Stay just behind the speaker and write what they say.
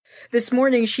this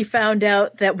morning she found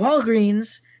out that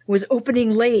Walgreens was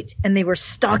opening late and they were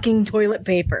stocking toilet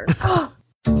paper.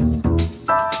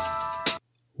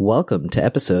 Welcome to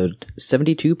episode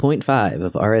 72.5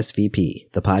 of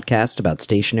RSVP, the podcast about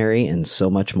stationery and so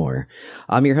much more.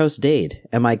 I'm your host, Dade,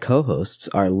 and my co-hosts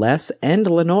are Les and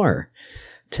Lenore.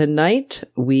 Tonight,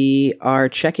 we are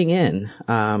checking in,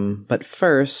 but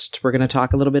first, we're going to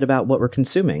talk a little bit about what we're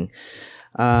consuming.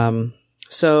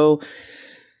 So,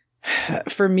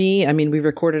 for me, I mean, we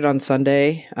recorded on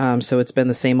Sunday, so it's been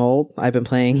the same old. I've been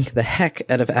playing the heck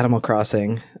out of Animal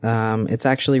Crossing. It's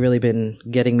actually really been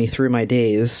getting me through my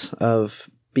days of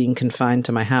being confined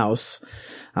to my house.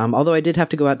 Although I did have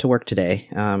to go out to work today,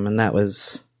 and that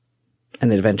was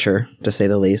an adventure, to say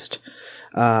the least.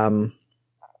 And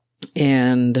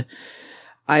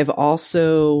I've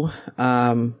also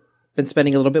been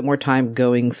spending a little bit more time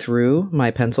going through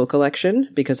my pencil collection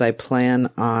because I plan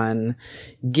on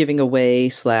giving away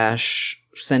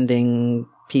 / sending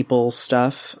people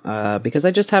stuff because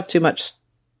I just have too much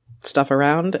stuff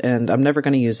around and I'm never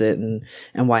going to use it, and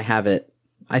why have it?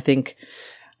 I think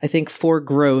 4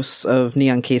 gross of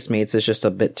neon casemates is just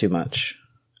a bit too much.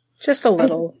 Just a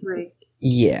little.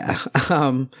 Yeah.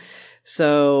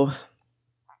 So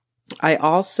I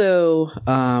also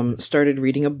started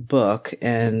reading a book,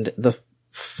 and the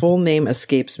full name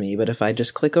escapes me, but if I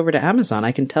just click over to Amazon,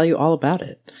 I can tell you all about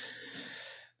it.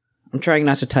 I'm trying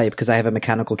not to type because I have a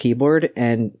mechanical keyboard,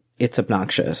 and it's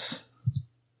obnoxious.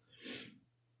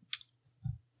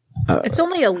 It's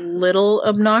only a little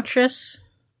obnoxious.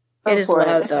 It is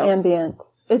loud, though. It's ambient.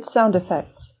 It's sound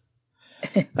effects.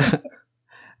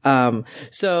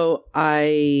 So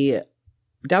I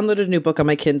downloaded a new book on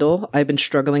my Kindle. I've been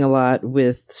struggling a lot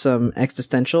with some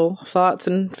existential thoughts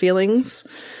and feelings.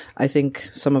 I think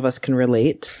some of us can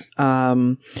relate.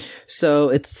 So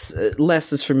it's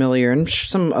Les is familiar, and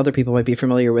some other people might be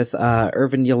familiar with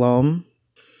Irvin Yalom.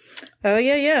 Oh,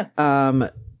 yeah.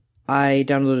 I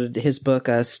downloaded his book,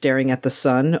 Staring at the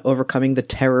Sun, Overcoming the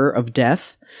Terror of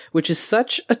Death, which is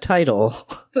such a title.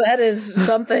 That is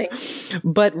something.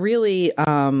 But really,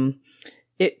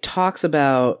 it talks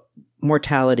about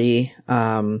mortality,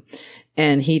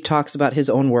 and he talks about his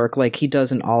own work like he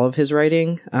does in all of his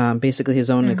writing, basically his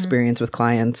own experience with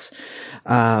clients.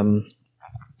 And,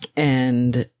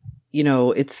 you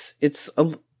know, it's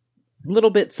a little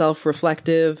bit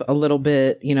self-reflective, a little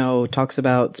bit, you know, talks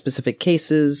about specific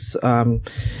cases,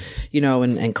 you know,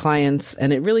 and clients.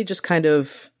 And it really just kind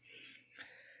of,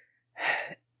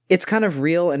 it's kind of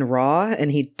real and raw,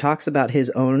 and he talks about his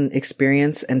own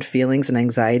experience and feelings and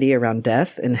anxiety around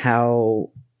death and how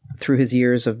through his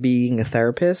years of being a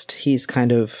therapist, he's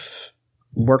kind of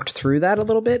worked through that a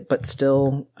little bit, but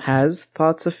still has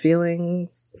thoughts of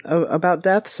feelings about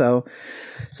death. So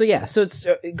it's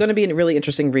going to be a really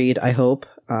interesting read, I hope,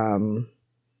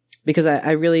 because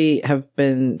I really have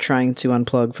been trying to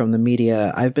unplug from the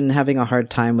media. I've been having a hard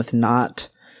time with not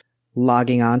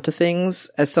logging on to things.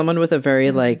 As someone with a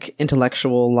very like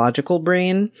intellectual, logical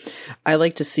brain, I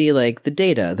like to see like the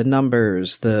data, the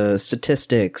numbers, the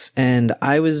statistics, and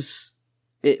my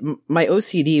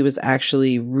OCD was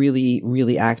actually really,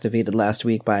 really activated last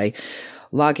week by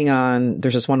logging on.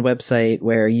 There's this one website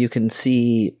where you can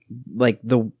see like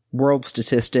the world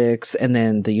statistics and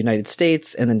then the United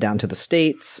States and then down to the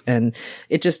states. And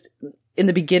it just, in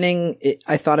the beginning,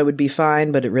 I thought it would be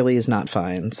fine, but it really is not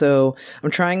fine. So I'm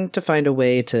trying to find a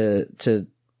way to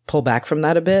pull back from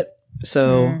that a bit.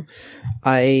 So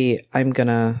I'm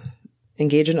gonna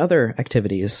engage in other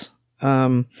activities.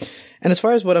 And as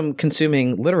far as what I'm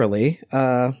consuming, literally,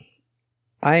 I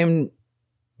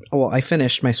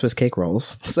finished my Swiss cake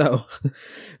rolls, so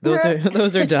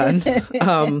those are done.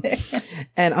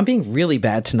 And I'm being really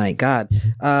bad tonight. God,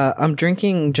 I'm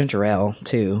drinking ginger ale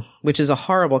too, which is a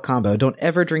horrible combo. Don't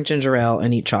ever drink ginger ale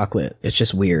and eat chocolate. It's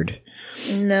just weird.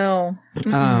 No.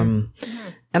 And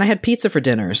I had pizza for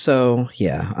dinner, so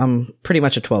yeah, I'm pretty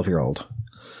much a 12-year-old.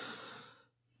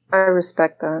 I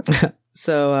respect that.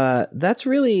 So that's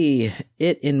really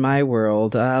it in my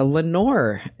world.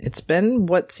 Lenore, it's been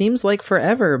what seems like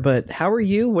forever, but how are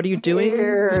you? What are you doing?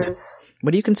 Years.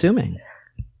 What are you consuming?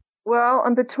 Well,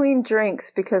 I'm between drinks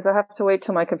because I have to wait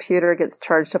till my computer gets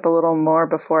charged up a little more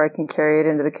before I can carry it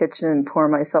into the kitchen and pour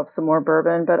myself some more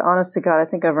bourbon. But honest to God, I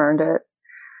think I've earned it.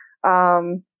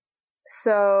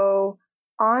 So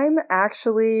I'm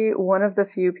actually one of the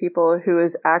few people who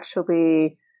is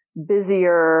actually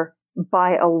busier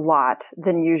by a lot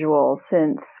than usual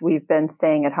since we've been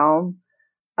staying at home.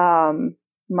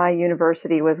 My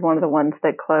university was one of the ones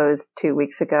that closed 2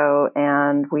 weeks ago,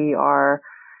 and we are,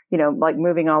 like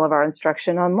moving all of our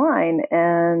instruction online,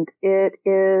 and it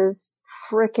is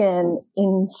frickin'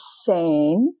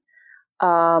 insane.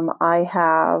 I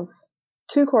have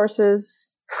 2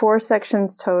 courses, 4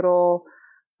 sections total,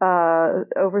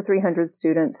 over 300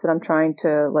 students that I'm trying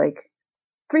to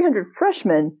 300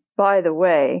 freshmen, by the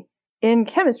way, in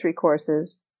chemistry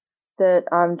courses that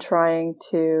I'm trying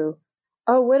to.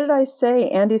 Oh, what did I say?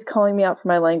 Andy's calling me out for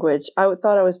my language. I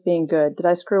thought I was being good. Did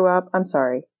I screw up? I'm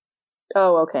sorry.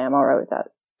 Oh, okay. I'm all right with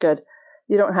that. Good.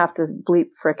 You don't have to bleep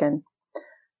frickin'.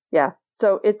 Yeah.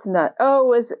 So it's not.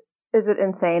 Oh, is it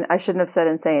insane? I shouldn't have said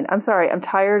insane. I'm sorry. I'm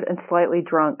tired and slightly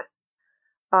drunk.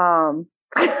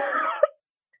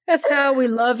 That's how we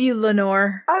love you,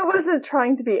 Lenore. I wasn't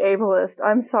trying to be ableist.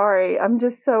 I'm sorry. I'm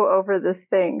just so over this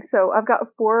thing. So I've got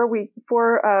 4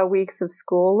 weeks of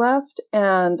school left,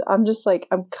 and I'm just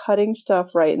I'm cutting stuff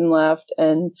right and left,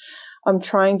 and I'm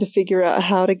trying to figure out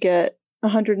how to get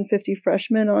 150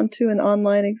 freshmen onto an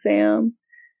online exam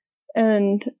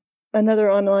and another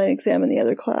online exam in the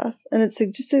other class. And it's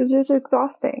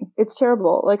exhausting. It's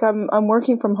terrible. I'm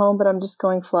working from home, but I'm just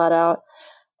going flat out.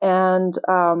 And,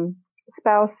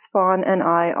 spouse Fawn and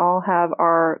I all have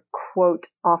our quote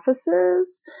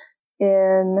offices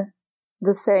in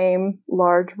the same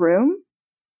large room,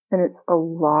 and it's a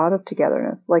lot of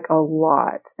togetherness, a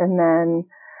lot. And then,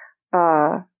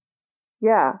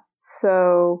 yeah,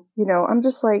 so, I'm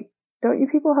just don't you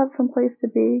people have some place to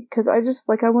be? Cause I just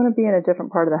I want to be in a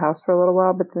different part of the house for a little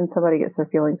while, but then somebody gets their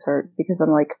feelings hurt because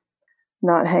I'm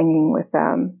not hanging with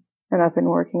them. And I've been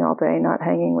working all day, not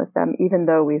hanging with them, even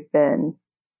though we've been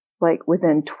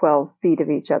within 12 feet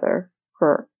of each other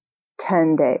for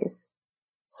 10 days.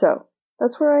 So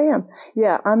that's where I am.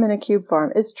 Yeah, I'm in a cube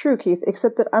farm. It's true, Keith,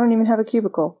 except that I don't even have a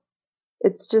cubicle.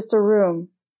 It's just a room.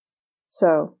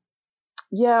 So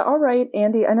yeah, all right,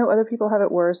 Andy, I know other people have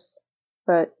it worse,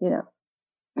 but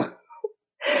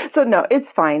so no,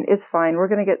 it's fine. It's fine. We're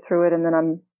going to get through it. And then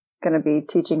I'm going to be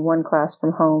teaching 1 class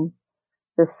from home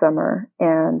this summer.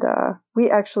 And, we've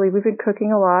been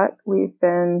cooking a lot. We've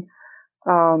been,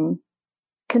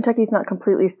 Kentucky's not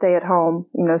completely stay at home,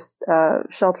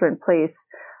 shelter in place.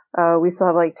 We still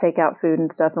have takeout food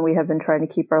and stuff, and we have been trying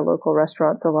to keep our local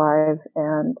restaurants alive,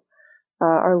 and,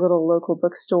 our little local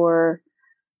bookstore,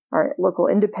 our local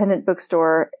independent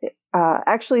bookstore,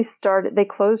 actually they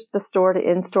closed the store to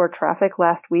in-store traffic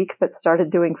last week, but started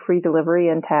doing free delivery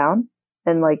in town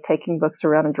and taking books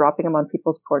around and dropping them on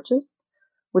people's porches,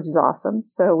 which is awesome.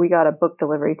 So we got a book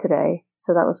delivery today.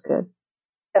 So that was good.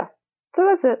 Yeah. So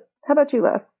that's it. How about you,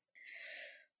 Les?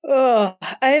 Oh,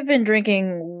 I've been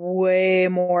drinking way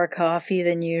more coffee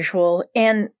than usual.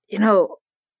 And,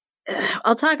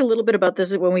 I'll talk a little bit about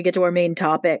this when we get to our main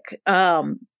topic.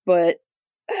 But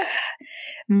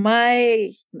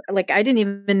I didn't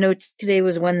even know today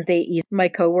was Wednesday either. My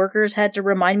coworkers had to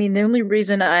remind me. And the only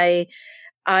reason I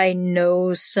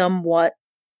know somewhat,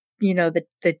 the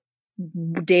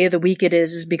day of the week it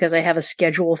is because I have a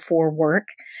schedule for work.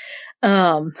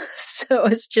 So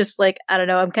it's just I don't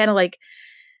know. I'm kind of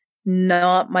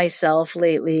not myself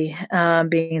lately,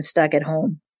 being stuck at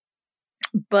home.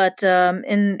 But,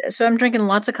 and so I'm drinking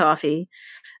lots of coffee.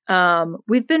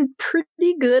 We've been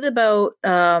pretty good about,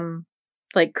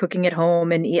 cooking at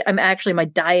home, and my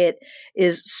diet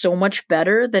is so much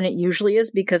better than it usually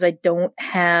is because I don't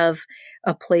have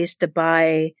a place to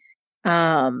buy,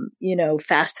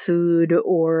 fast food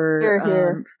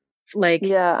or, Here.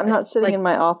 Yeah, I'm not sitting in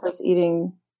my office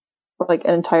eating an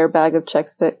entire bag of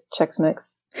Chex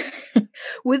Mix.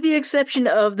 With the exception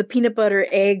of the peanut butter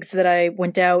eggs that I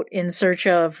went out in search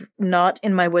of, not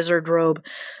in my wizard robe.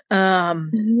 My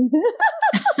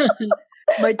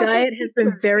diet has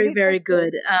been very, very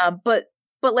good. But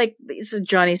so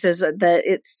Johnny says that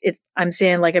it's I'm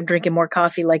saying I'm drinking more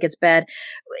coffee, it's bad.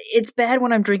 It's bad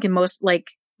when I'm drinking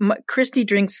Christy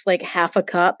drinks half a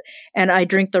cup, and I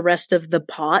drink the rest of the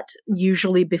pot,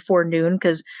 usually before noon,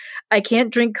 because I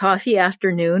can't drink coffee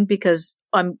after noon because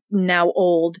I'm now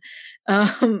old.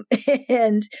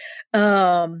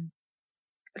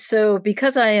 So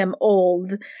because I am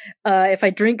old, if I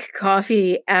drink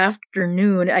coffee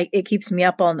afternoon, it keeps me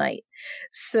up all night.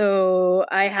 So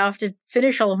I have to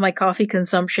finish all of my coffee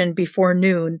consumption before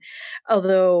noon.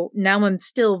 Although now I'm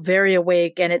still very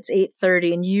awake and it's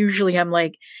 8:30, and usually I'm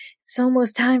it's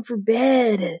almost time for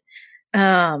bed.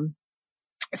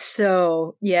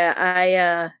 So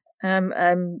yeah,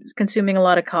 I'm consuming a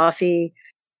lot of coffee.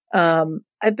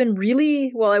 I've been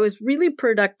I was really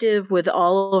productive with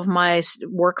all of my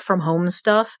work from home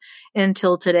stuff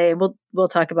until today. We'll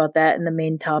talk about that in the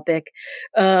main topic.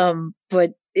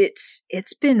 But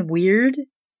it's been weird.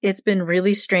 It's been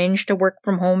really strange to work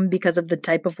from home because of the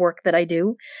type of work that I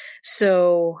do.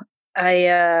 So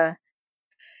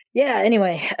Yeah,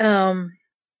 anyway, I'm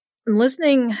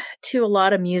listening to a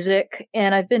lot of music,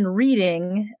 and I've been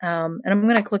reading, and I'm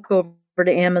going to click over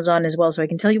to Amazon as well so I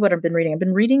can tell you what I've been reading. I've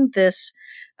been reading this.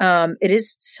 It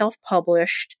is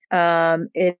self-published.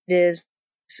 It is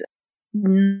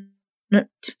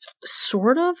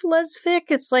sort of lesfic.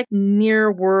 It's like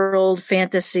near world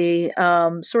fantasy,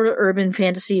 sort of urban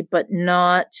fantasy, but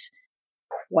not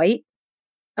quite.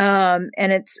 And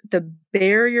it's the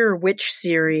Barrier Witch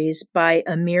series by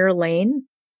Amir Lane.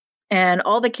 And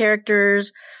all the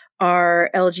characters are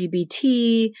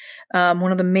LGBT.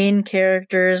 One of the main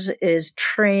characters is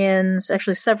trans.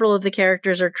 Actually, several of the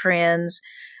characters are trans.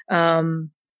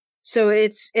 So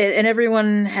and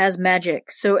everyone has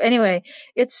magic. So anyway,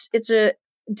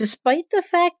 despite the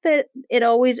fact that it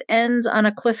always ends on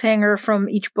a cliffhanger from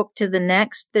each book to the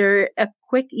next, they're a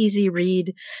quick, easy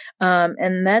read.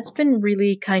 And that's been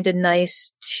really kind of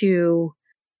nice to,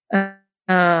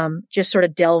 just sort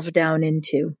of delve down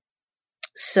into.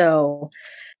 So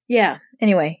yeah,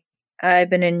 anyway, I've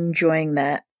been enjoying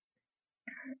that.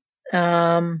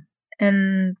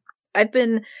 And I've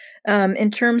been,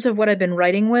 in terms of what I've been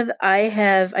writing with,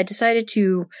 I decided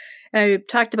to, and I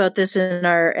talked about this in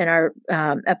our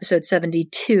episode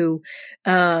 72.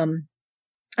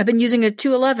 I've been using a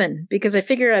 211 because I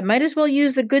figure I might as well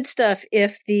use the good stuff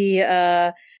if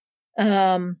the,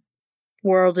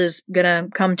 world is gonna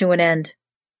come to an end.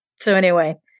 So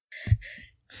anyway,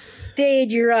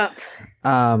 Dade, you're up.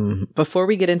 Before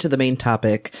we get into the main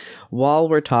topic, while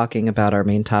we're talking about our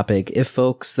main topic, if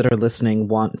folks that are listening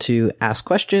want to ask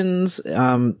questions,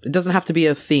 it doesn't have to be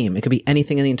a theme. It could be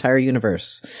anything in the entire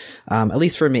universe. At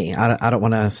least for me. I don't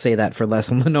want to say that for Les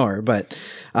and Lenore, but,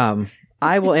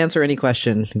 I will answer any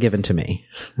question given to me.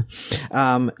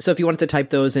 So if you wanted to type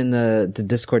those in the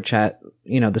Discord chat,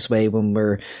 this way when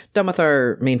we're done with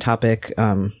our main topic,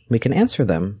 we can answer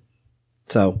them.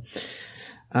 So,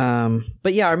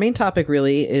 but yeah, our main topic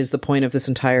really is the point of this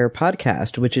entire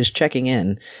podcast, which is checking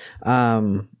in.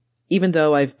 Even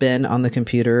though I've been on the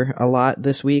computer a lot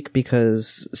this week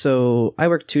so I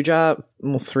work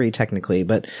 3 technically,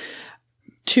 but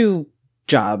 2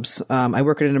 jobs. I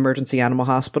work at an emergency animal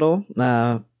hospital,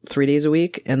 3 days a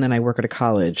week. And then I work at a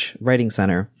college writing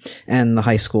center and the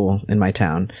high school in my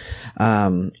town.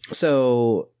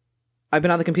 So I've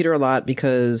been on the computer a lot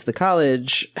because the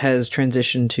college has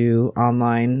transitioned to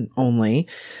online only.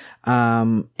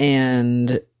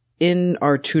 And in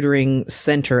our tutoring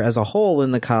center as a whole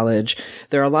in the college,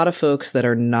 there are a lot of folks that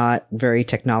are not very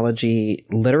technology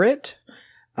literate.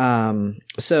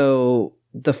 So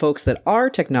the folks that are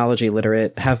technology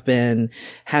literate have been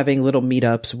having little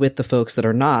meetups with the folks that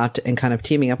are not and kind of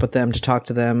teaming up with them to talk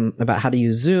to them about how to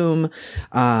use Zoom.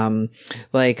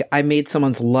 Like I made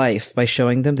someone's life by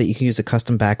showing them that you can use a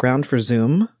custom background for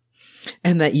Zoom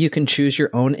and that you can choose your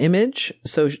own image.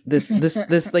 So this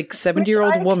like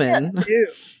 70-year-old woman.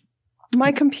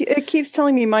 It keeps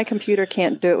telling me my computer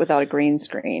can't do it without a green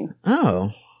screen.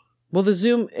 Oh, well, the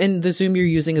Zoom you're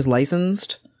using is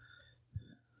licensed.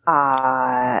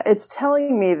 It's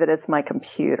telling me that it's my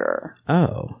computer.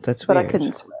 Oh, that's weird. But I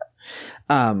couldn't swear.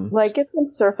 It's on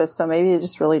Surface, so maybe it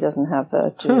just really doesn't have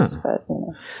the juice, but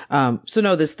So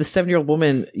no, the 7-year-old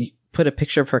woman put a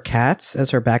picture of her cats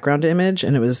as her background image,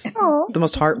 and it was the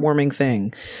most heartwarming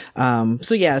thing.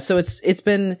 So it's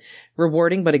been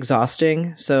rewarding but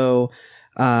exhausting. So,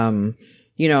 and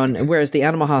whereas the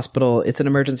animal hospital, it's an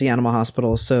emergency animal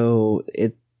hospital, so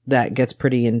that gets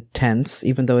pretty intense,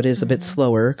 even though it is a bit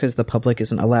slower because the public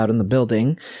isn't allowed in the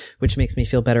building, which makes me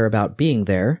feel better about being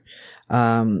there.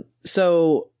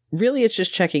 So really it's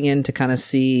just checking in to kind of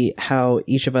see how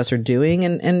each of us are doing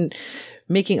and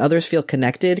making others feel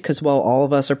connected. Because while all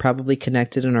of us are probably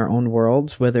connected in our own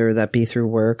worlds, whether that be through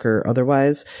work or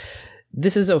otherwise,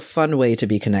 this is a fun way to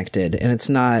be connected. And it's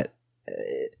not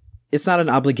an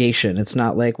obligation. It's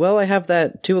not like, well, I have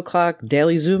that 2:00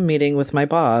 daily Zoom meeting with my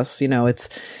boss.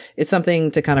 It's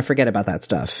something to kind of forget about that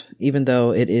stuff, even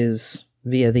though it is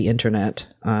via the internet.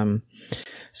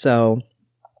 So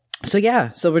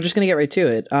we're just going to get right to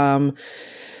it.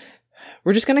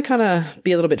 We're just going to kind of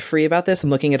be a little bit free about this. I'm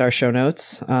looking at our show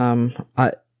notes. One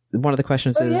of the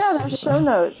questions is, there's show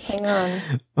notes. Hang on.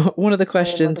 One of the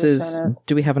questions is,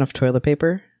 do we have enough toilet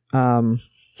paper? Oh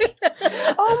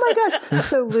my gosh.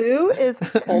 So Lou is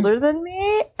older than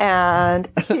me, and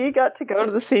he got to go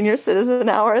to the senior citizen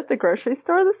hour at the grocery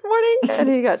store this morning, and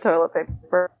he got toilet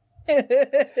paper.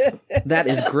 That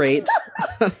is great.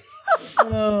 We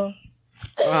got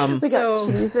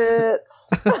Cheez-Its.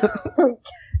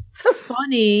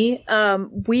 Funny.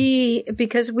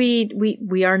 Because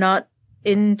we are not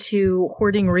into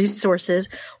hoarding resources,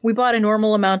 we bought a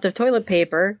normal amount of toilet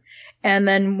paper. And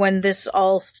then when this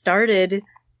all started,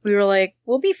 we were like,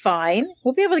 we'll be fine.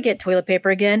 We'll be able to get toilet paper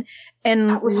again.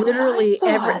 And literally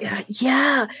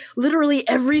literally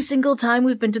every single time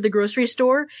we've been to the grocery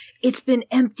store, it's been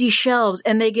empty shelves,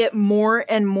 and they get more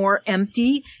and more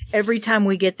empty every time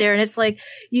we get there. And it's like,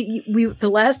 the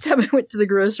last time I went to the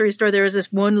grocery store, there was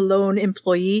this one lone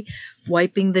employee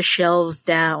wiping the shelves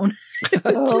down. It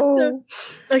was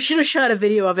I should have shot a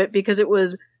video of it because it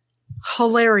was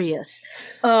hilarious.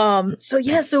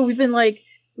 So we've been like,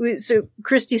 so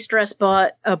Christy Stress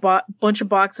bought a bunch of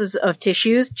boxes of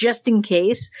tissues just in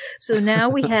case. So now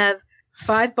we have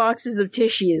 5 boxes of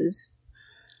tissues.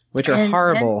 Which are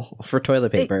horrible for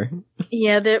toilet paper.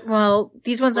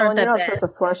 These ones aren't that bad. You're not supposed to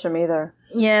flush them either.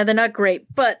 Yeah, they're not great.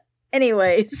 But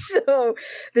anyway, so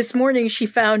this morning she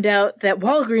found out that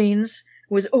Walgreens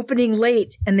was opening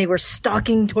late and they were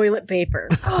stocking toilet paper.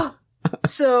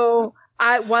 So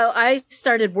while I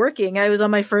started working, I was on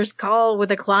my first call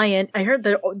with a client. I heard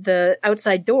the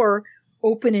outside door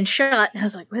open and shut, and I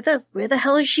was like, where the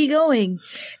hell is she going?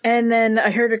 And then I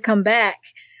heard her come back.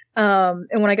 And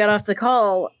when I got off the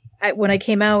call, when I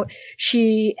came out,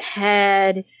 she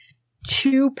had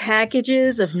 2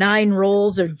 packages of 9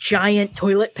 rolls of giant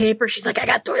toilet paper. She's like, I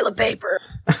got toilet paper.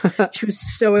 She was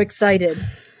so excited.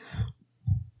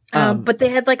 But they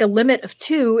had like a limit of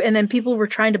 2, and then people were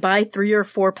trying to buy 3 or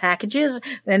 4 packages,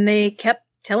 and they kept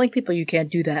telling people you can't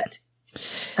do that.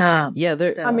 Can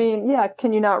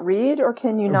you not read or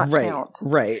can you not count?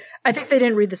 Right. I think they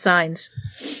didn't read the signs.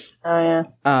 Oh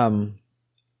yeah.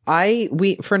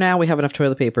 For now we have enough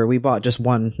toilet paper. We bought just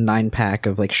 1 9-pack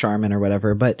of like Charmin or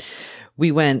whatever, but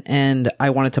we went and I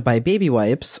wanted to buy baby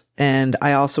wipes, and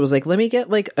I also was like, let me get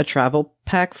like a travel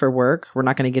pack for work. We're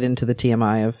not going to get into the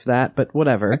TMI of that, but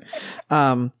whatever.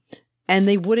 And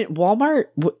they wouldn't, Walmart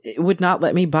would not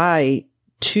let me buy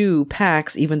 2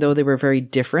 packs, even though they were very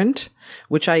different,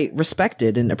 which I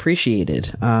respected and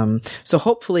appreciated. So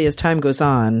hopefully as time goes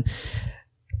on,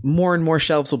 more and more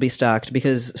shelves will be stocked,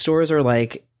 because stores are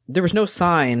like, there was no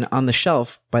sign on the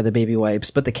shelf by the baby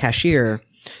wipes, but the cashier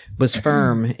was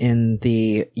firm in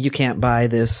you can't buy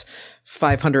this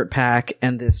 500 pack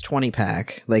and this 20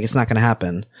 pack. Like, it's not going to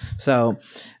happen. So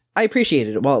I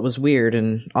appreciated it. While it was weird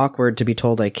and awkward to be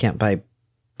told I can't buy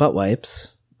butt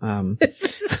wipes. So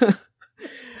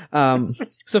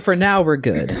for now we're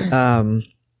good.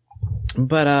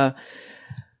 But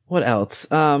what else?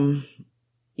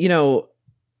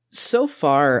 So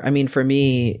far, I mean, for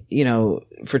me,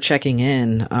 for checking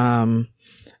in,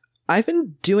 I've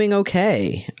been doing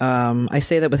okay. I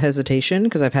say that with hesitation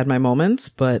because I've had my moments,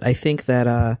 but I think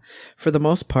that, for the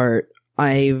most part,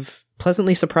 I've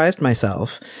pleasantly surprised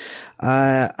myself.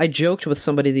 I joked with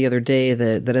somebody the other day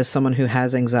that as someone who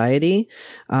has anxiety,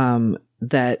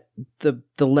 that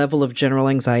the level of general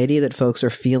anxiety that folks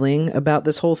are feeling about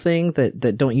this whole thing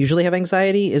that don't usually have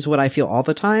anxiety is what I feel all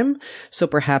the time. So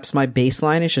perhaps my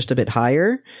baseline is just a bit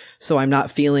higher. So I'm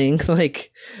not feeling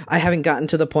like I haven't gotten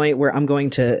to the point where I'm going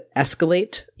to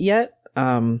escalate yet.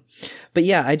 But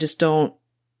yeah, I just don't,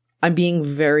 I'm being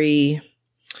very,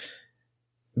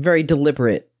 very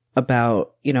deliberate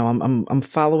about, I'm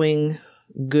following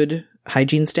good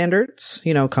hygiene standards,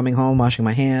 coming home, washing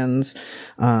my hands.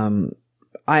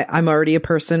 I'm already a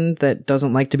person that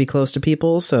doesn't like to be close to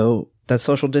people, so that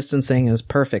social distancing is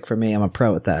perfect for me. I'm a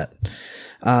pro at that.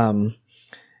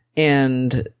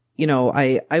 And,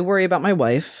 I worry about my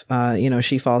wife.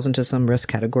 She falls into some risk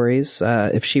categories,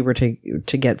 if she were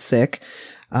to get sick.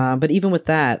 But even with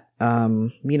that,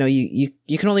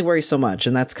 you can only worry so much.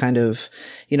 And that's kind of,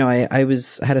 I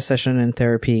had a session in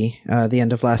therapy, the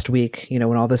end of last week,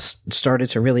 when all this started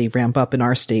to really ramp up in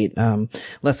our state.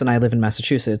 Les and I live in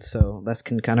Massachusetts, so Les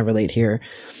can kind of relate here.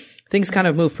 Things kind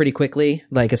of move pretty quickly,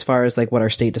 like as far as like what our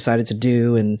state decided to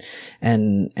do.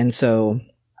 And so,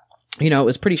 it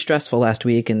was pretty stressful last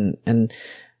week. And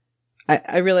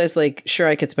I realized like, sure,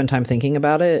 I could spend time thinking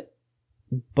about it,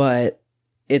 but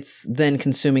it's then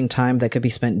consuming time that could be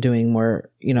spent doing more,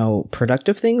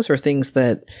 productive things or things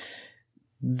that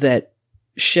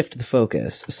shift the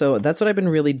focus. So that's what I've been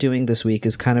really doing this week,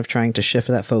 is kind of trying to shift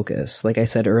that focus. Like I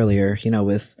said earlier,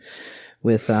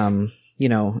 with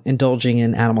indulging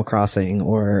in Animal Crossing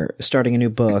or starting a new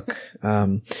book,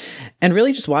 and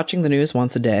really just watching the news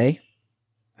once a day.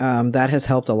 That has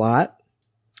helped a lot.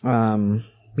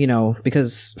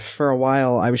 Because for a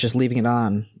while I was just leaving it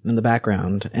on in the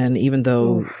background. And even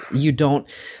though you don't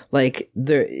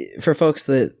for folks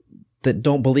that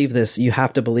don't believe this, you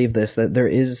have to believe this,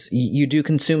 that you do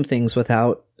consume things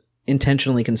without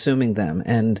intentionally consuming them.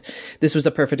 And this was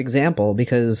a perfect example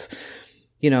because,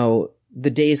 the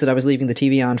days that I was leaving the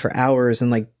TV on for hours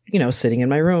and like, sitting in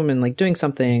my room and like doing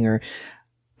something, or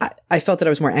I felt that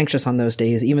I was more anxious on those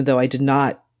days, even though I did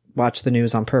not watch the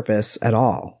news on purpose at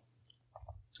all.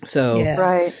 So,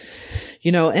 right.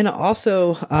 And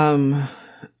also,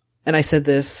 and I said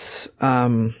this,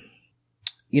 when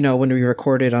we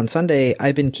recorded on Sunday,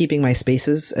 I've been keeping my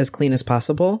spaces as clean as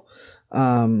possible.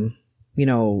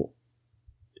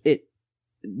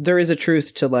 There is a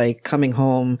truth to like coming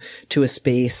home to a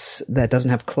space that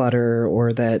doesn't have clutter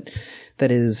or that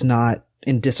is not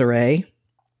in disarray.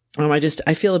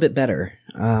 I feel a bit better.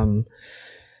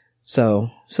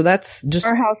 So that's just,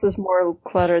 our house is more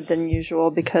cluttered than usual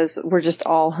because we're just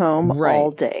all home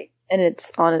all day, and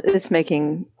it's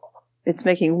making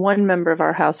one member of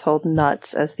our household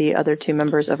nuts, as the other two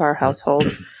members of our household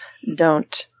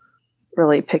don't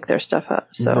really pick their stuff up.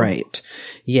 So right.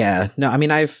 Yeah. No, I mean,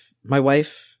 my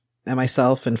wife and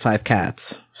myself and 5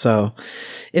 cats. So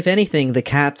if anything, the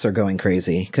cats are going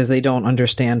crazy because they don't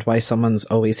understand why someone's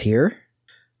always here.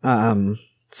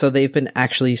 So they've been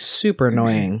actually super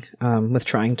annoying, with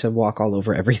trying to walk all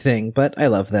over everything, but I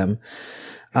love them.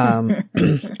 And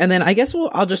then I guess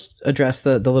I'll just address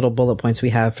the little bullet points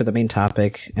we have for the main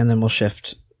topic, and then we'll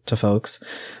shift to folks.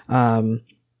 And,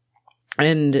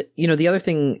 the other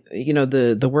thing,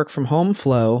 the work from home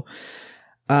flow,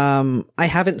 I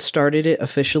haven't started it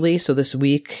officially. So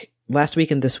last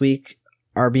week and this week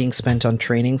are being spent on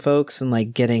training folks and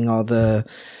like getting all the,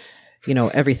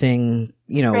 everything,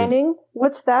 Training?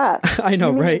 What's that? I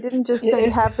know, right? You didn't just say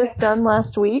have this done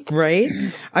last week? Right?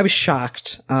 I was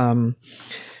shocked.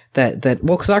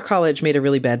 Because our college made a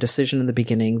really bad decision in the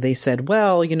beginning. They said,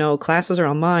 well, classes are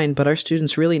online, but our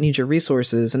students really need your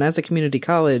resources. And as a community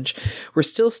college, we're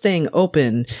still staying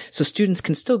open so students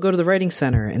can still go to the writing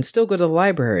center and still go to the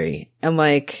library. And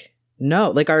like,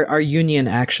 no, like our union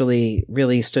actually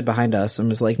really stood behind us and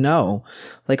was like, no,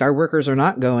 like our workers are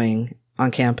not going on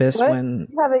campus. What? When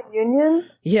you have a union?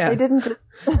 Yeah. They didn't just,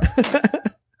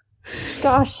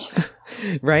 gosh.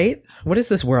 Right? What is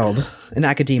this world in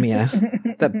academia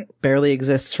that barely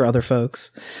exists for other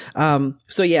folks? So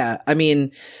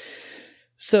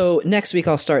next week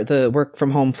I'll start the work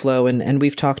from home flow, and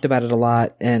we've talked about it a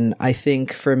lot. And I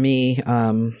think for me,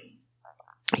 I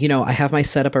have my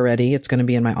setup already. It's going to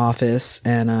be in my office,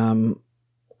 and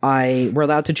we're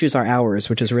allowed to choose our hours,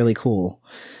 which is really cool.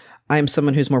 I'm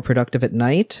someone who's more productive at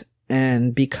night.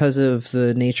 And because of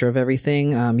the nature of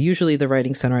everything, usually the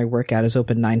writing center I work at is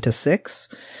open 9 to 6.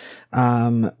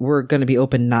 We're going to be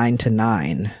open 9 to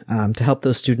 9, to help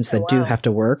those students that do have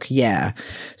to work. Yeah.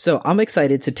 So I'm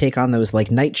excited to take on those like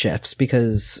night shifts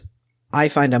because I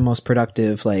find I'm most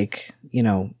productive, like,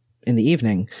 in the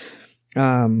evening.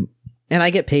 And I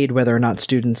get paid whether or not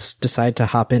students decide to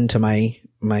hop into my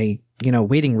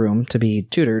waiting room to be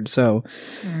tutored. So,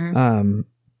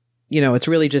 it's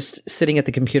really just sitting at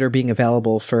the computer, being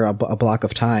available for a block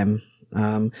of time.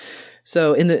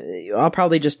 So I'll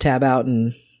probably just tab out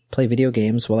and play video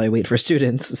games while I wait for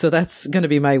students. So that's going to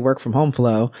be my work from home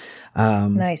flow.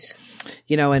 Nice.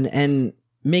 And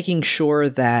making sure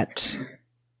that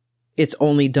it's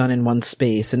only done in one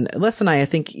space. And Les and I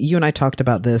think you and I talked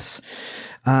about this.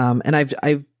 And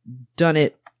I've done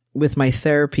it with my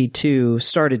therapy too,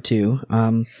 started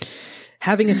to,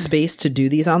 having a space to do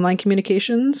these online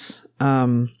communications.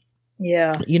 Doing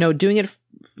it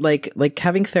like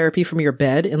having therapy from your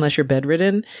bed, unless you're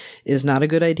bedridden, is not a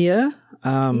good idea.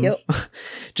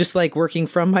 Just like working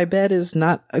from my bed is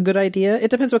not a good idea. It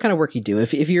depends what kind of work you do.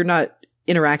 If you're not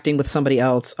interacting with somebody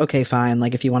else, okay, fine.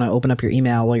 Like if you want to open up your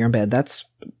email while you're in bed, that's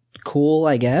cool,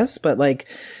 I guess. But like,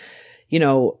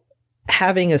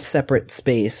 having a separate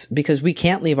space, because we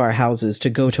can't leave our houses to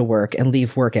go to work and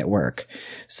leave work at work.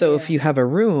 So if you have a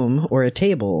room or a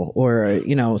table or,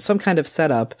 some kind of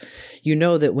setup,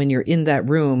 that when you're in that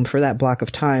room for that block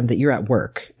of time that you're at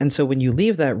work. And so when you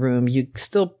leave that room, you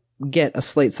still get a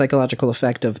slight psychological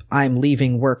effect of I'm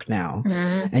leaving work now,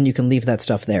 and you can leave that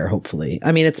stuff there. Hopefully.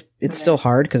 I mean, it's still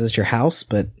hard because it's your house,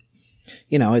 but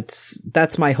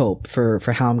that's my hope for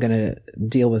how I'm going to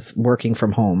deal with working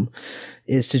from home,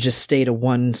 is to just stay to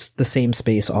the same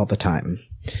space all the time.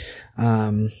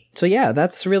 So yeah,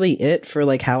 that's really it for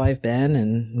like how I've been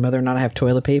and whether or not I have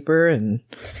toilet paper. And,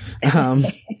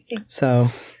 I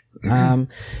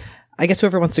guess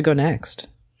whoever wants to go next.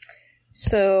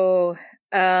 So,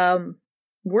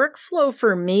 workflow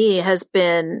for me has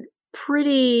been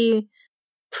pretty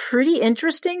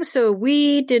interesting. So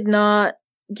we did not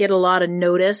get a lot of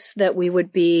notice that we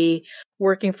would be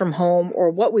working from home or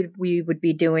what we would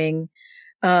be doing.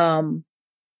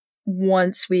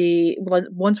 once we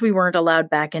weren't allowed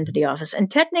back into the office. And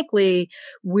technically,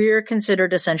 we're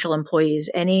considered essential employees.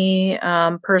 Any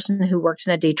person who works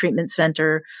in a day treatment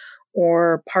center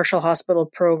or partial hospital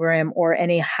program or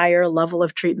any higher level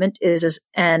of treatment is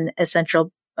an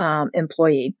essential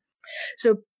employee.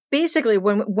 So basically,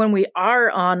 when we are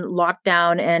on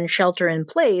lockdown and shelter in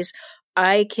place,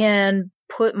 I can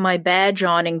put my badge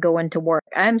on and go into work.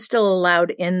 I'm still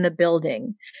allowed in the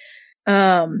building.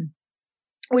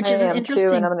 Which is an interesting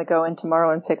too, and I'm going to go in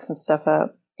tomorrow and pick some stuff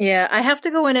up. Yeah, I have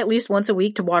to go in at least once a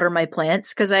week to water my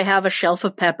plants because I have a shelf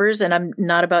of peppers and I'm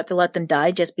not about to let them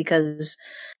die just because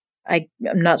I'm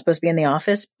not supposed to be in the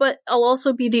office. But I'll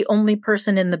also be the only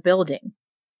person in the building.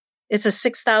 It's a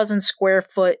 6,000 square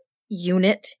foot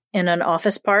unit in an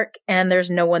office park, and there's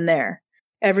no one there.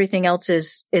 Everything else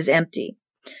is empty.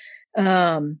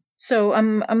 So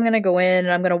I'm going to go in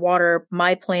and I'm going to water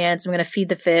my plants. I'm going to feed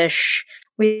the fish.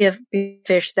 We have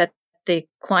fish that the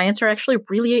clients are actually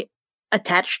really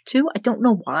attached to. I don't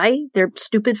know why. They're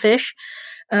stupid fish.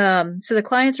 So the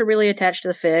clients are really attached to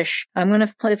the fish. I'm going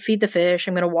to feed the fish.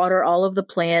 I'm going to water all of the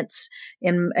plants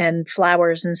and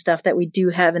flowers and stuff that we do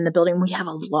have in the building. We have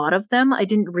a lot of them. I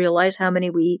didn't realize how many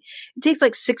it takes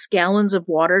like 6 gallons of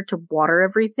water to water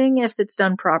everything if it's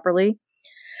done properly.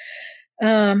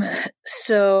 Yeah,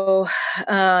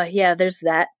 there's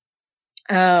that.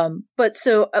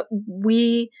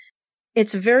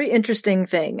 It's a very interesting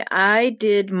thing. I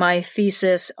did my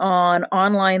thesis on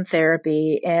online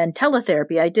therapy and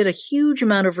teletherapy. I did a huge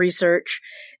amount of research,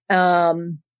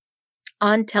 on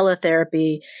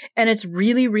teletherapy, and it's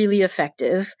really, really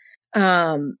effective.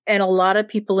 And a lot of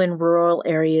people in rural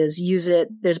areas use it.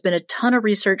 There's been a ton of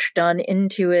research done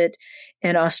into it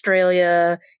in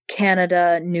Australia,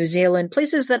 Canada, New Zealand,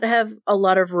 places that have a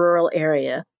lot of rural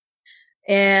area.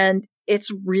 And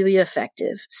it's really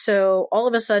effective. So all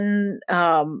of a sudden,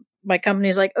 my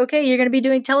company's like, okay, you're going to be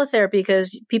doing teletherapy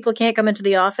because people can't come into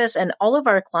the office. And all of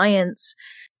our clients,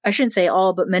 I shouldn't say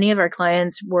all, but many of our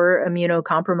clients were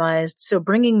immunocompromised. So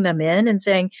bringing them in and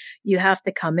saying, you have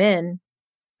to come in,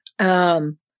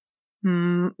 it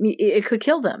could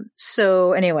kill them.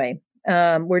 So anyway,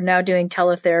 we're now doing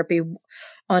teletherapy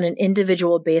on an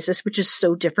individual basis, which is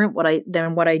so different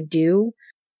than what I do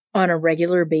on a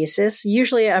regular basis.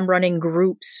 Usually I'm running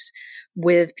groups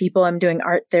with people. I'm doing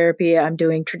art therapy. I'm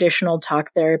doing traditional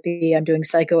talk therapy. I'm doing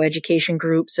psychoeducation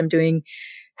groups. I'm doing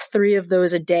 3 of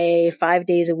those a day, 5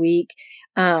 days a week.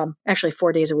 Actually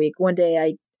 4 days a week. One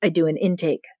day I do an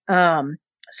intake.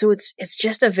 So it's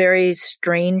just a very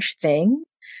strange thing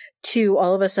to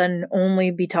all of a sudden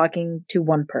only be talking to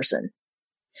one person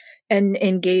and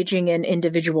engaging in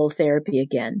individual therapy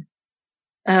again.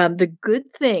 The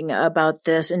good thing about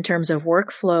this in terms of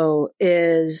workflow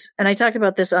is, and I talked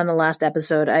about this on the last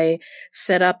episode, I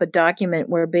set up a document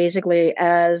where basically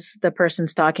as the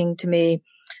person's talking to me,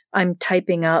 I'm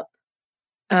typing up,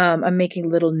 I'm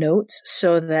making little notes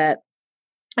so that,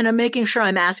 and I'm making sure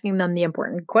I'm asking them the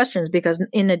important questions because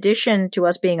in addition to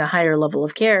us being a higher level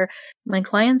of care, my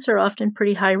clients are often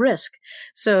pretty high risk.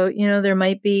 So, there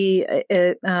might be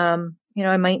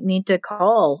I might need to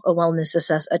call a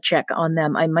wellness a check on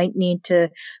them. I might need to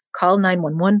call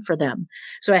 911 for them.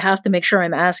 So I have to make sure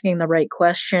I'm asking the right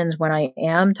questions when I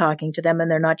am talking to them and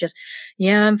they're not just,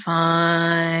 yeah, I'm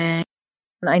fine.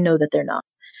 And I know that they're not.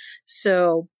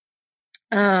 So,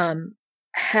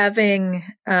 having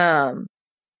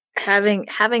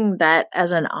that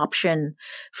as an option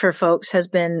for folks has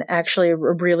been actually a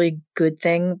really good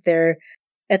thing.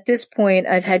 At this point,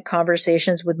 I've had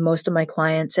conversations with most of my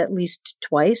clients at least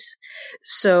twice.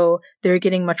 So they're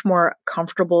getting much more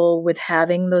comfortable with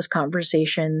having those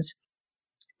conversations.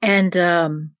 And,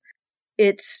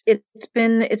 it's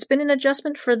been an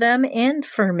adjustment for them and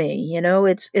for me.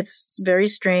 It's very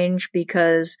strange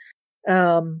because,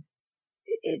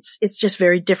 it's just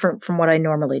very different from what I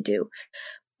normally do.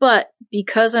 But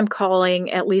because I'm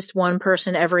calling at least one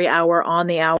person every hour on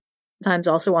the hour, sometimes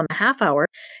also on the half hour,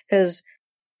 because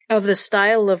of the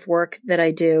style of work that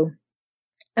I do,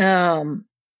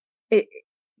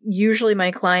 usually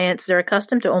my clients, they're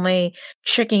accustomed to only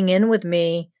checking in with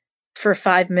me for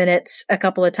 5 minutes a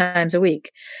couple of times a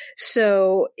week.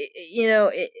 So,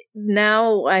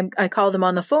 now I call them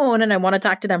on the phone and I want to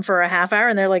talk to them for a half hour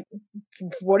and they're like,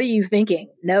 what are you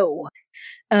thinking? No.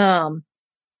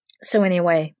 So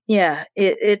anyway, yeah,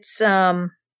 it's been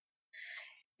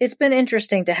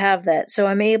interesting to have that. So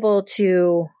I'm able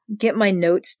to get my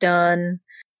notes done.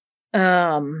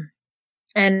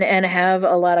 and have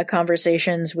a lot of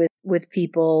conversations with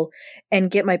people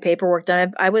and get my paperwork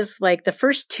done. I was like the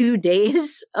first 2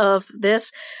 days of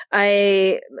this,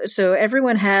 so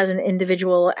everyone has an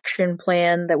individual action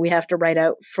plan that we have to write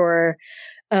out for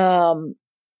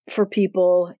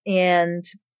people, and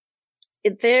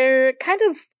they're kind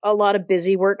of a lot of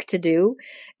busy work to do,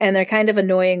 and they're kind of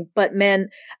annoying, but man,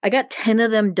 I got 10 of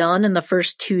them done in the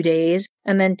first 2 days.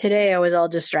 And then today I was all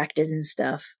distracted and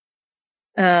stuff.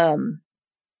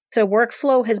 So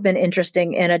workflow has been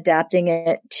interesting in adapting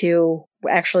it to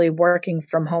actually working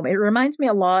from home. It reminds me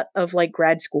a lot of like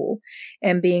grad school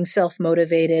and being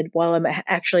self-motivated while I'm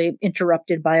actually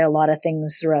interrupted by a lot of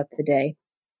things throughout the day.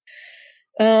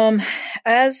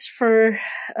 As for,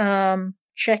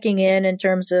 checking in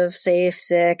terms of safe,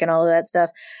 sick, and all of that stuff,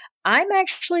 I'm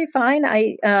actually fine.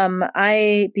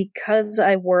 Because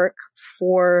I work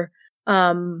for,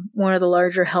 one of the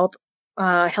larger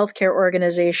healthcare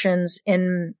organizations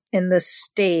in the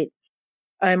state,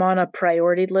 I'm on a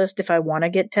priority list. If I want to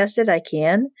get tested, I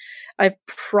can. I've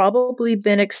probably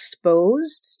been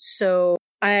exposed, so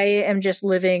I am just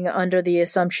living under the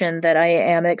assumption that I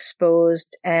am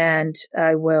exposed, and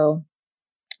I will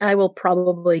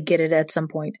probably get it at some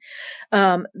point.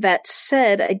 That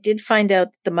said, I did find out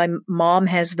that my mom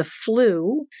has the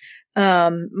flu.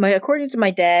 According to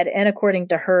my dad and according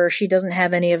to her, she doesn't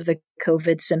have any of the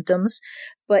COVID symptoms,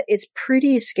 but it's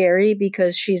pretty scary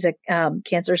because she's a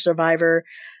cancer survivor,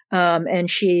 and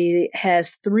she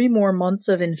has 3 more months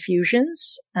of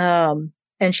infusions.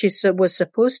 And she was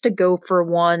supposed to go for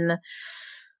one,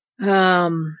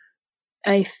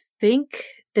 I think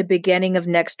the beginning of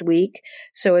next week.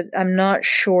 So I'm not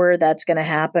sure that's going to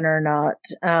happen or not.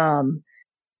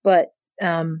 But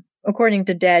according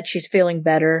to Dad, she's feeling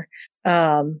better.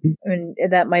 And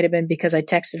that might have been because I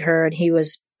texted her and he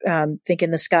was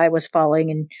thinking the sky was falling,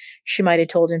 and she might have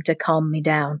told him to calm me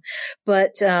down.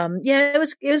 But yeah, it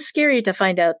was scary to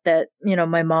find out that,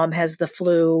 my mom has the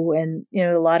flu, and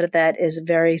a lot of that is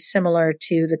very similar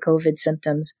to the COVID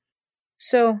symptoms.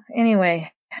 So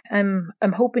anyway, I'm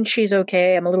hoping she's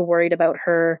okay. I'm a little worried about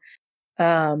her.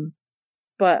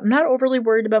 But I'm not overly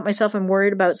worried about myself. I'm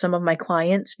worried about some of my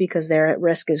clients because they're at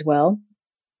risk as well.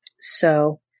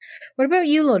 So what about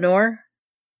you, Lenore?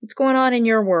 What's going on in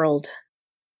your world?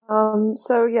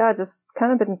 So yeah, just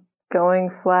kind of been going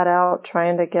flat out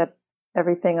trying to get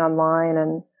everything online,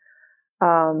 and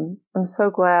I'm so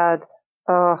glad.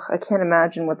 I can't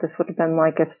imagine what this would have been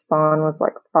like if Spawn was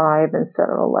like 5 instead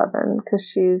of 11, because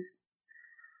she's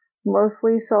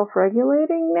mostly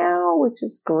self-regulating now, which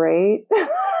is great.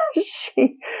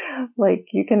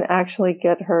 You can actually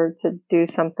get her to do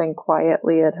something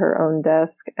quietly at her own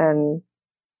desk and,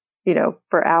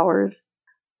 for hours,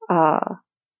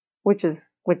 which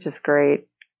is great.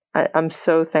 I'm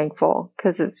so thankful,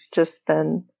 because it's just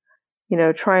been,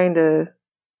 trying to,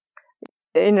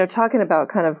 talking about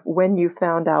kind of when you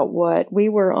found out what. We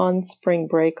were on spring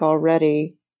break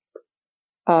already,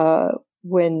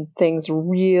 when things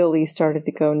really started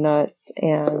to go nuts.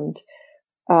 And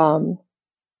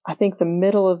I think the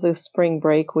middle of the spring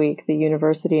break week, the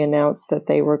university announced that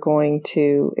they were going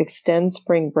to extend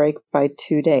spring break by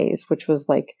 2 days, which was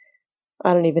like,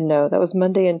 I don't even know. That was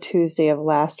Monday and Tuesday of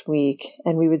last week.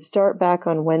 And we would start back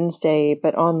on Wednesday,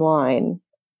 but online.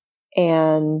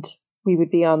 And we would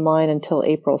be online until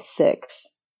April 6th.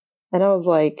 And I was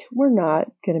like, we're not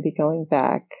going to be going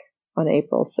back on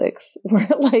April 6th. We're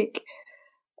like,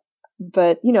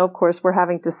 but, of course, we're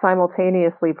having to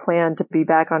simultaneously plan to be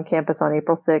back on campus on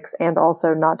April 6th and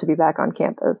also not to be back on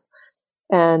campus.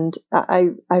 And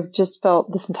I've just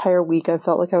felt this entire week, I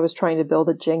felt like I was trying to build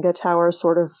a Jenga tower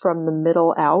sort of from the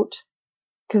middle out,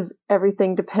 because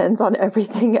everything depends on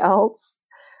everything else.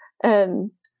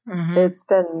 And it's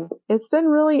been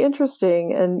really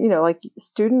interesting. And,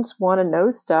 students want to know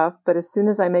stuff, but as soon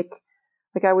as I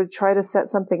would try to set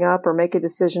something up or make a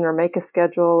decision or make a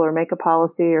schedule or make a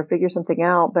policy or figure something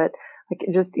out. But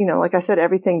like I said,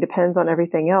 everything depends on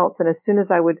everything else. And as soon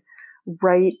as I would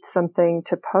write something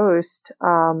to post,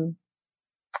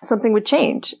 something would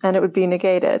change and it would be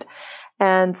negated.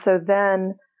 And so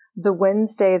then the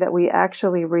Wednesday that we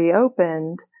actually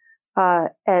reopened,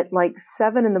 at like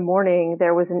 7 a.m,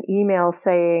 there was an email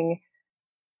saying,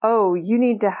 oh, you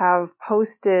need to have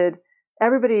posted,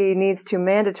 everybody needs to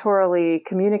mandatorily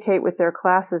communicate with their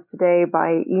classes today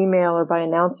by email or by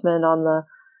announcement on the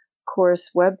course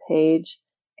webpage.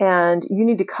 And you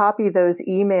need to copy those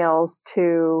emails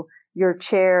to your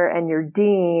chair and your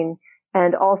dean.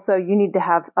 And also you need to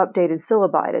have updated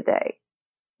syllabi today.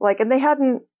 And they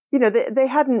hadn't, they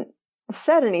hadn't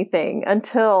said anything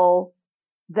until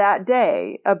that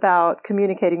day about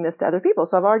communicating this to other people.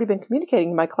 So I've already been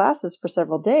communicating in my classes for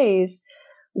several days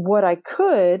what I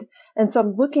could. And so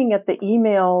I'm looking at the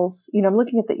emails, I'm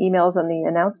looking at the emails and the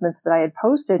announcements that I had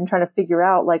posted and trying to figure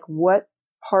out like what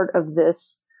part of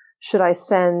this should I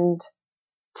send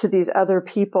to these other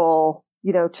people,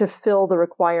 to fill the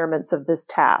requirements of this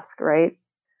task, right?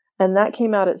 And that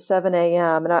came out at 7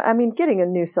 a.m. And I mean, getting a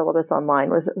new syllabus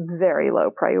online was very low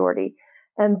priority.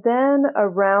 And then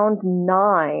around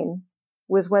 9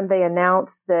 was when they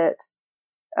announced that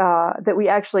we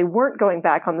actually weren't going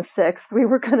back on the 6th. We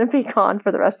were going to be gone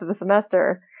for the rest of the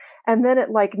semester. And then at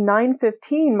like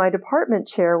 9:15, my department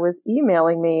chair was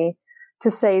emailing me to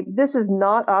say, this is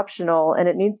not optional and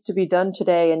it needs to be done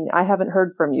today. And I haven't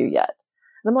heard from you yet.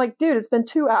 And I'm like, dude, it's been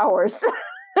 2 hours.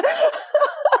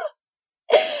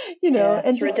 It's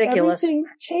and just ridiculous.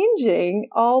 Everything's changing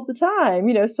all the time,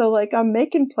 so like I'm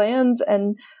making plans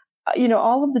and,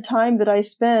 all of the time that I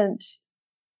spent,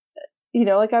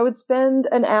 like I would spend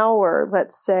an hour,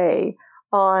 let's say,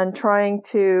 on trying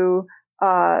to,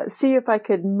 see if I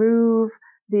could move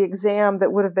the exam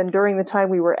that would have been during the time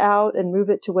we were out and move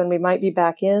it to when we might be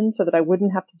back in so that I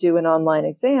wouldn't have to do an online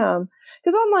exam.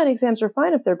 Because online exams are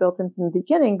fine if they're built in from the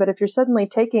beginning, but if you're suddenly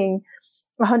taking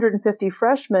 150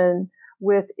 freshmen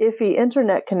with iffy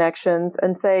internet connections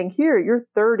and saying, here, your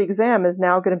third exam is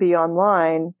now going to be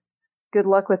online. Good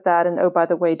luck with that. And oh, by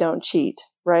the way, don't cheat,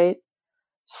 right?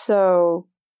 So,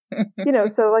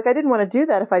 so like I didn't want to do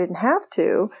that if I didn't have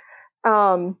to.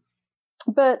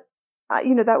 But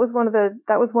that was one of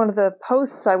the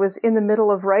posts I was in the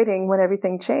middle of writing when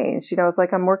everything changed. I was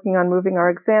like, I'm working on moving our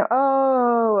exam.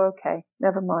 Oh, okay.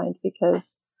 Never mind,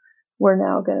 because we're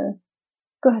now going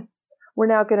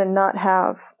to not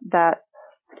have that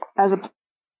as a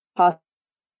possibility.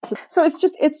 So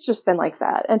it's just been like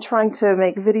that, and trying to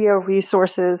make video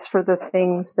resources for the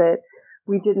things that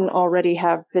we didn't already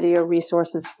have video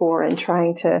resources for, and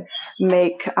trying to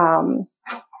make,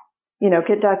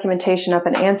 get documentation up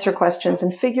and answer questions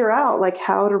and figure out like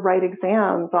how to write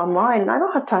exams online. And I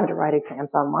don't have time to write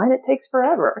exams online. It takes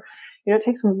forever. It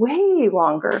takes way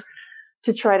longer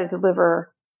to try to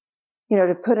deliver,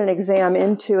 to put an exam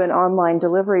into an online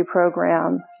delivery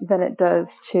program than it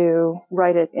does to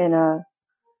write it in a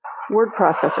word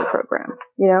processor program,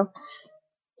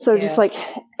 So just like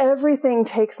everything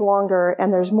takes longer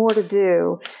and there's more to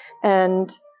do. And,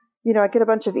 I get a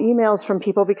bunch of emails from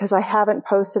people because I haven't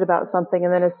posted about something.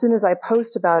 And then as soon as I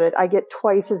post about it, I get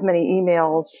twice as many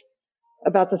emails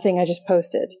about the thing I just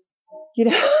posted,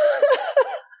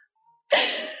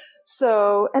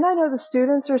 So, and I know the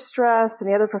students are stressed and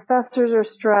the other professors are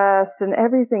stressed and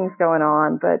everything's going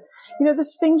on, but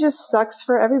this thing just sucks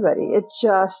for everybody. It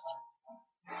just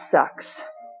sucks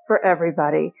for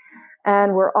everybody.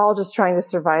 And we're all just trying to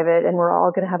survive it, and we're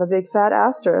all going to have a big fat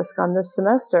asterisk on this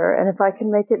semester. And if I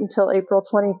can make it until April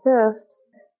 25th,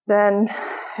 then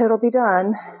it'll be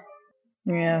done.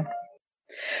 Yeah.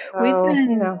 So,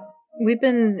 we've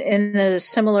been in a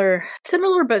similar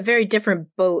but very different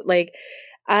boat. Like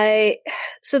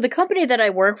so the company that I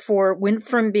work for went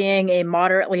from being a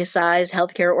moderately sized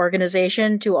healthcare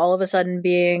organization to all of a sudden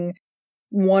being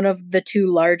one of the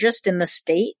 2 largest in the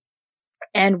state.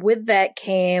 And with that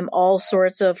came all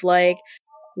sorts of like,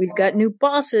 we've got new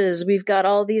bosses. We've got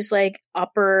all these like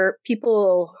upper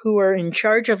people who are in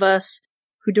charge of us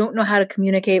who don't know how to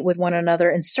communicate with one another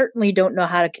and certainly don't know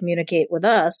how to communicate with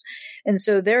us. And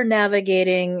so they're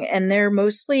navigating, and they're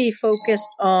mostly focused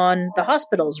on the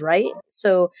hospitals, right?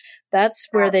 So that's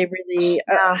where they really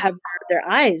have their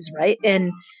eyes, right?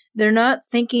 And they're not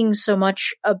thinking so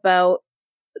much about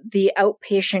the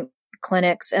outpatient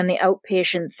clinics and the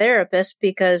outpatient therapists,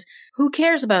 because who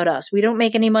cares about us? We don't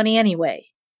make any money anyway.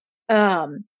 Which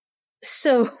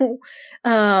is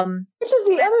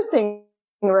the other thing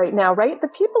right now, right? The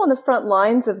people on the front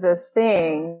lines of this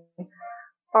thing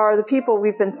are the people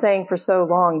we've been saying for so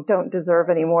long don't deserve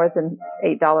any more than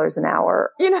 $8 an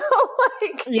hour.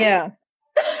 Yeah.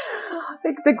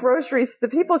 The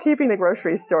people keeping the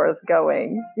grocery stores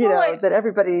going, that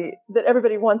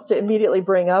everybody wants to immediately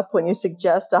bring up when you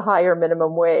suggest a higher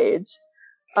minimum wage.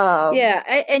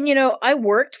 I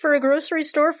worked for a grocery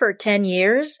store for 10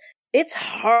 years. It's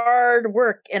hard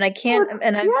work, and I can't.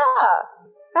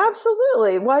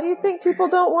 Absolutely. Why do you think people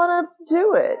don't want to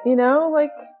do it?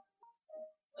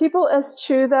 People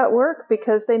eschew that work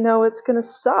because they know it's going to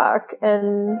suck,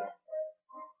 and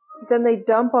then they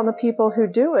dump on the people who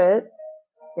do it.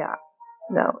 Yeah.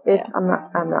 No, I'm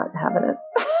not having it.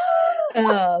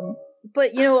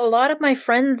 But a lot of my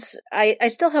friends, I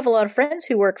still have a lot of friends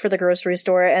who work for the grocery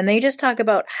store, and they just talk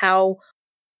about how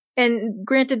And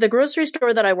granted, the grocery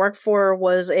store that I worked for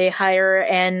was a higher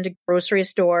end grocery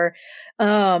store.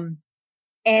 And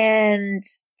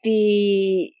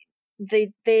they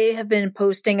have been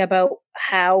posting about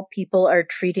how people are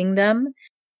treating them.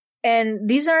 And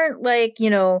these aren't like,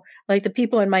 like the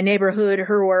people in my neighborhood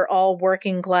who are all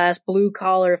working class, blue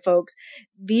collar folks.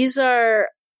 These are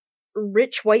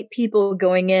rich white people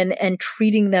going in and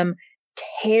treating them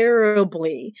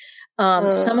terribly.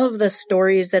 Some of the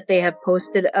stories that they have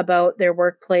posted about their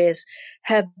workplace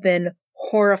have been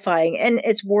horrifying. And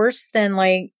it's worse than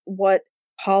like what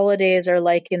holidays are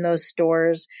like in those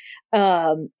stores.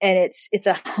 And it's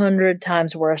 100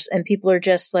 times worse. And people are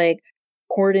just like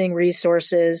hoarding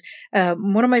resources.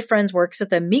 One of my friends works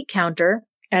at the meat counter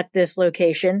at this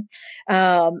location.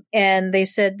 And they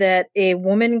said that a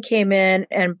woman came in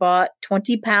and bought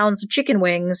 20 pounds of chicken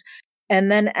wings and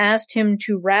then asked him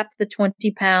to wrap the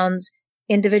 20 pounds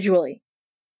individually.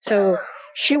 So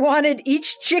she wanted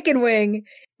each chicken wing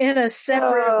in a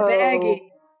separate baggie.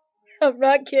 I'm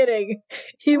not kidding.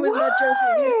 He was not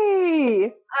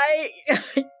joking. I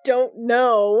don't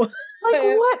know. Like,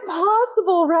 what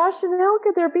possible rationale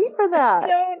could there be for that?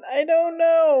 I don't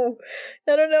know.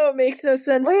 It makes no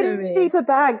sense to me. Here's a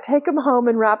bag. Take them home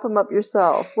and wrap them up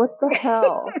yourself. What the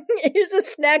hell? Here's a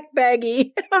snack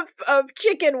baggie of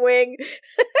chicken wing.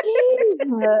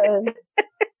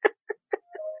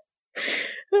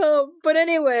 But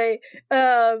anyway,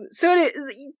 so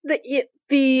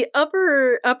the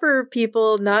upper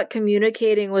people not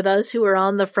communicating with us who are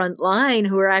on the front line,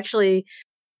 who are actually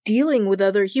dealing with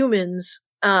other humans,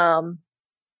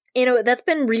 that's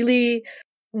been really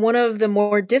one of the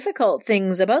more difficult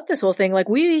things about this whole thing. Like,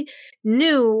 we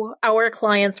knew our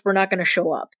clients were not going to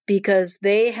show up because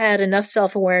they had enough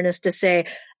self-awareness to say,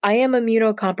 I am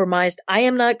immunocompromised. I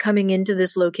am not coming into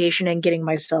this location and getting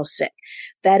myself sick.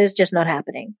 That is just not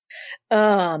happening.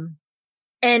 And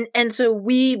so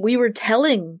we were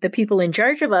telling the people in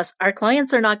charge of us, our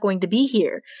clients are not going to be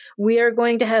here. We are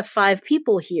going to have 5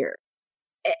 people here.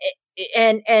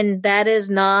 And that is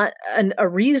not a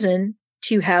reason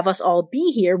to have us all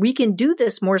be here. We can do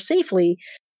this more safely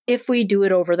if we do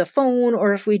it over the phone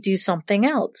or if we do something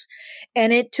else.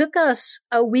 And it took us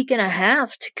a week and a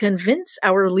half to convince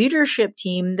our leadership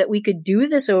team that we could do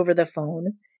this over the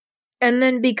phone. And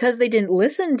then because they didn't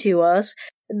listen to us,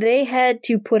 they had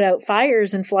to put out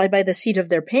fires and fly by the seat of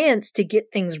their pants to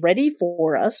get things ready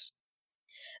for us.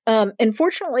 And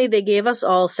fortunately, they gave us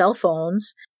all cell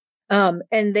phones. And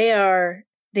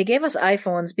they gave us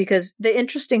iPhones because the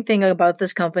interesting thing about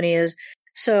this company is,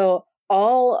 so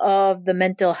all of the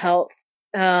mental health,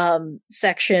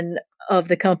 section of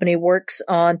the company works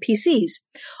on PCs.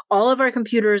 All of our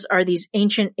computers are these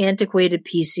ancient, antiquated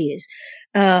PCs.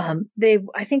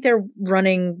 I think they're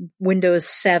running Windows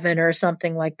 7 or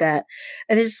something like that.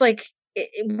 And it's like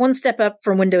one step up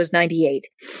from Windows 98.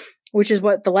 Which is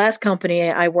what the last company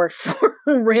I worked for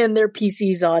ran their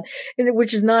PCs on,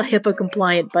 which is not HIPAA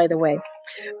compliant, by the way.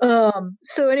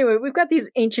 So anyway, we've got these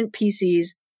ancient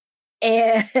PCs,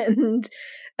 and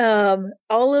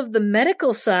all of the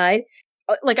medical side.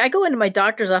 Like, I go into my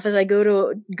doctor's office, I go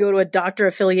to a doctor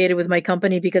affiliated with my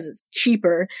company because it's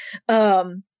cheaper.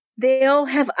 They all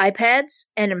have iPads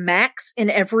and Macs in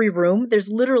every room. There's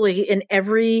literally in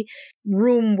every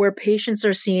room where patients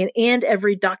are seen and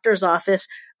every doctor's office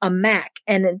a Mac.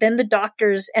 And then the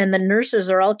doctors and the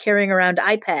nurses are all carrying around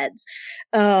iPads.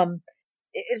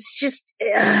 It's just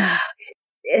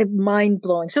mind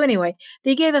blowing. So anyway,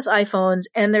 they gave us iPhones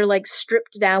and they're like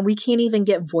stripped down. We can't even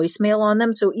get voicemail on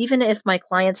them. So even if my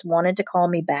clients wanted to call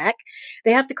me back,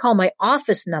 they have to call my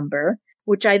office number,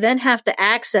 which I then have to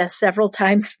access several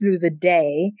times through the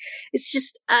day. It's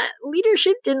just,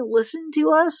 leadership didn't listen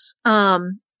to us.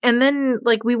 And then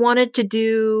like we wanted to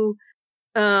do,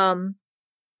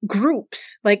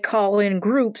 groups, like call in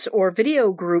groups or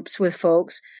video groups with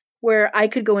folks where I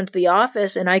could go into the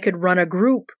office and I could run a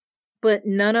group, but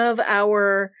none of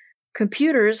our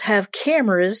computers have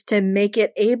cameras to make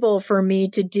it able for me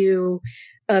to do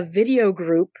a video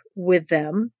group with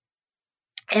them.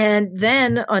 And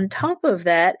then on top of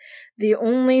that, the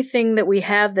only thing that we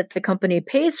have that the company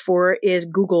pays for is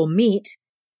Google Meet,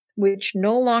 which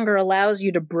no longer allows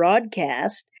you to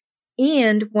broadcast.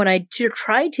 And when I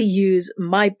try to use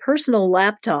my personal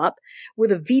laptop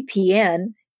with a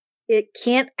VPN, it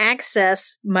can't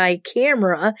access my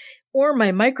camera or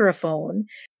my microphone.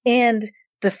 And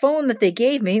the phone that they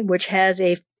gave me, which has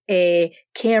a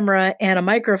camera and a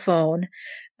microphone,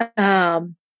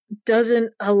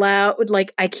 doesn't allow,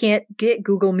 like, I can't get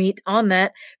Google Meet on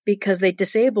that because they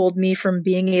disabled me from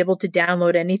being able to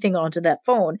download anything onto that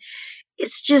phone.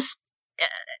 It's just,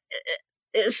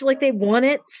 it's like they want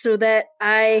it so that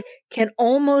I can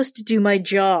almost do my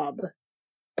job,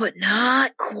 but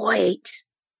not quite.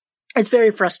 It's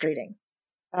very frustrating.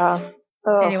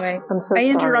 Anyway, I'm so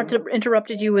I sorry.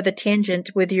 interrupted you with a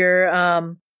tangent with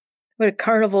your with a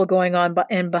carnival going on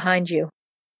behind you.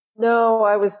 No,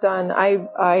 I was done. I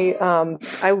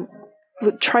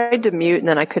tried to mute and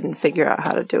then I couldn't figure out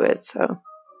how to do it. So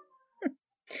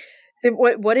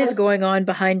what is going on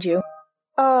behind you?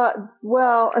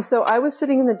 Well, so I was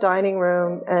sitting in the dining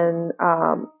room and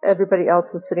everybody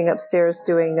else was sitting upstairs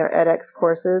doing their edX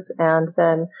courses, and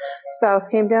then spouse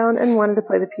came down and wanted to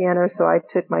play the piano, so I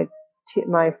took my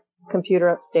computer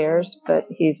upstairs, but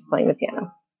he's playing the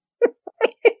piano.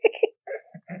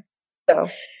 So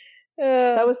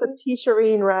that was the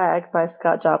P-Shireen Rag by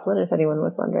Scott Joplin, if anyone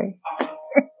was wondering.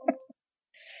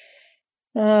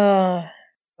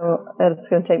 It's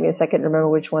going to take me a second to remember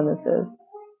which one this is.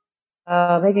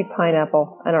 Maybe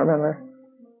Pineapple. I don't remember.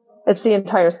 It's the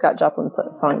entire Scott Joplin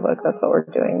songbook. That's what we're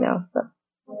doing now. So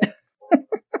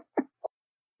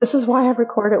this is why I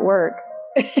record at work.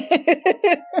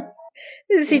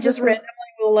 Is he just randomly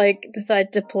will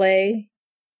decide to play?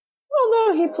 Well,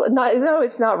 no,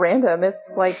 it's not random.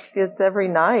 It's every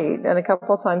night and a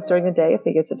couple of times during the day if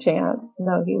he gets a chance.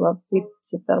 No, he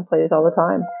sits down and plays all the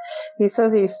time. He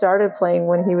says he started playing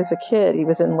when he was a kid. He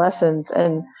was in lessons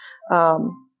and,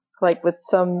 with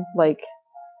some,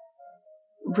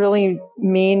 really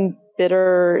mean,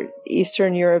 bitter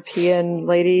Eastern European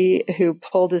lady who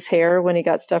pulled his hair when he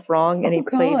got stuff wrong, and he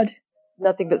played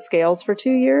nothing but scales for 2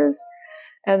 years.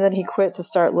 And then he quit to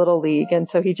start Little League. And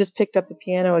so he just picked up the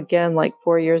piano again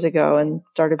 4 years ago and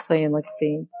started playing like a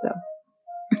fiend. So,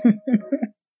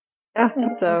 yeah.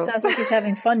 So sounds like he's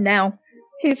having fun now.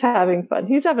 He's having fun.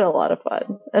 He's having a lot of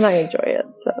fun, and I enjoy it.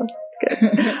 So it's good.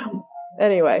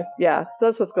 Anyway, yeah,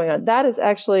 that's what's going on. That is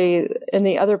actually in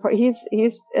the other part. He's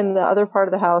in the other part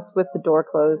of the house with the door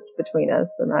closed between us,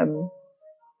 and I'm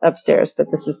upstairs. But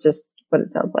this is just what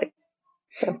it sounds like.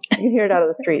 So you can hear it out of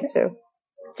the street too.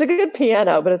 It's a good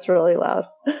piano, but it's really loud.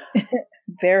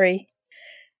 Very.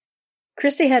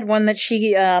 Christy had one that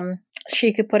she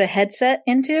could put a headset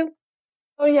into.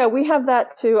 Oh yeah, we have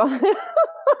that too.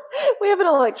 We have an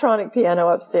electronic piano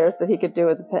upstairs that he could do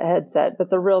with a headset, but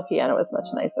the real piano is much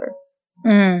nicer.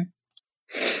 Right.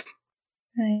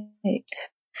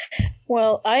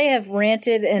 Well, I have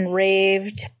ranted and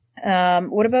raved.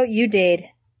 What about you, Dade?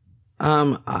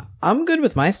 I'm good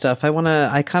with my stuff.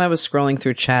 I kind of was scrolling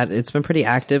through chat. It's been pretty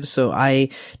active, so I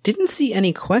didn't see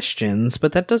any questions,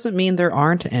 but that doesn't mean there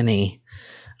aren't any.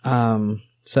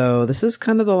 So this is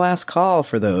kind of the last call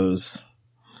for those.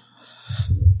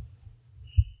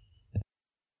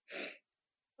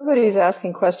 Everybody's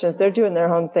asking questions. They're doing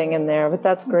their own thing in there, but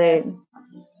that's great.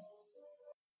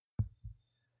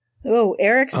 Oh,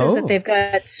 Eric says that they've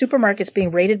got supermarkets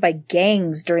being raided by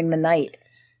gangs during the night.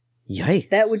 Yikes.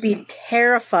 That would be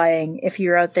terrifying if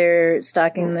you're out there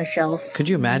stocking the shelf. Could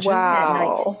you imagine?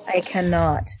 Wow. At night. I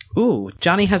cannot. Ooh,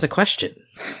 Johnny has a question.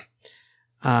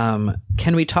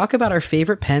 Can we talk about our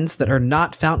favorite pens that are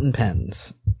not fountain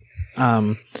pens?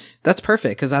 That's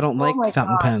perfect because I don't like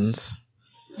fountain pens.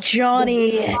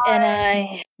 Johnny and I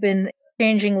have been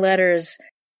changing letters.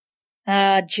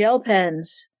 Gel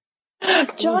pens.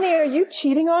 Johnny, are you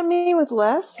cheating on me with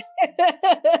Les?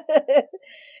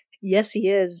 Yes, he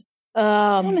is.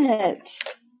 Damn it.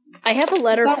 I have a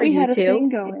letter for you too.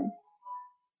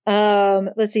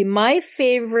 Let's see. My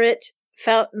favorite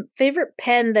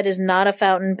pen that is not a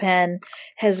fountain pen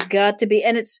has got to be,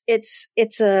 and it's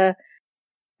a.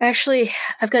 Actually,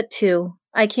 I've got two.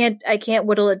 I can't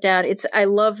whittle it down. I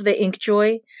love the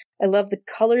Inkjoy. I love the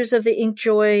colors of the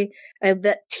Inkjoy.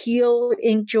 That teal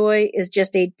Inkjoy is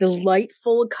just a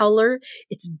delightful color.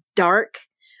 It's dark.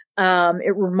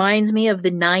 It reminds me of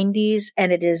the 90s,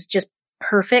 and it is just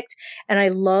perfect. And I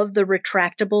love the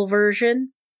retractable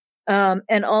version.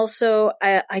 And also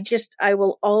I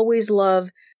will always love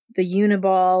the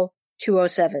Uniball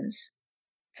 207s.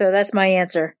 So that's my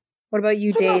answer. What about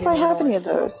you, Dade? I don't know if I have any of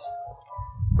those.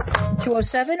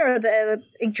 207 or the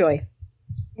Inkjoy?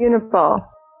 Uniball.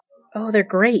 Oh, they're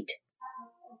great.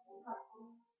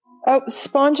 Oh,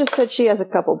 Spawn just said she has a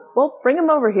couple. Well, bring them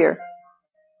over here.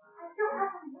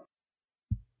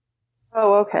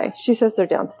 Oh, okay. She says they're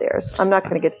downstairs. I'm not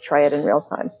going to get to try it in real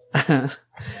time.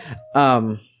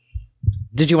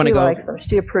 Did you want to go? She likes them.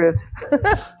 She approves.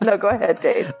 No, go ahead,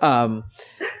 Dave.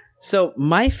 So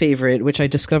my favorite, which I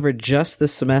discovered just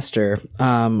this semester,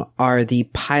 are the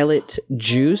Pilot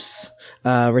Juice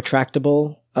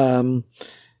retractable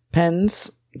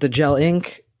pens, the gel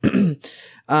ink, in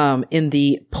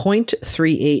the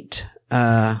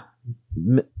 0.38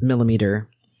 millimeter.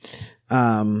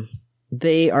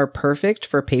 They are perfect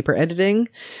for paper editing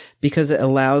because it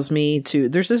allows me to,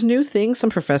 there's this new thing some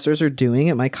professors are doing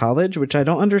at my college, which I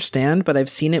don't understand, but I've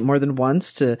seen it more than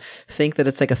once to think that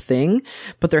it's like a thing,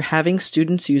 but they're having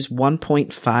students use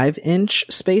 1.5 inch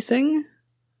spacing.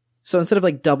 So instead of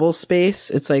like double space,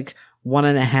 it's like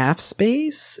 1.5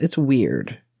 space. It's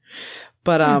weird.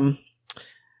 But,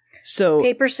 so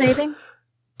Paper saving?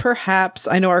 perhaps,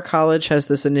 I know our college has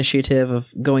this initiative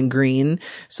of going green,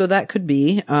 so that could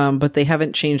be, but they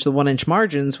haven't changed the 1-inch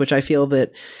margins, which I feel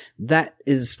that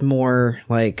is more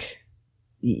like,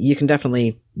 you can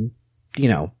definitely,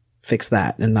 fix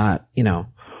that and not,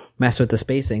 mess with the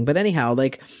spacing. But anyhow,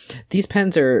 like, these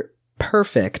pens are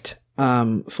perfect,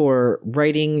 for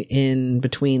writing in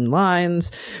between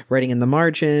lines, writing in the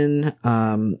margin,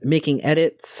 making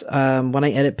edits. When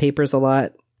I edit papers a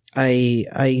lot,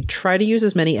 I try to use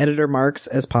as many editor marks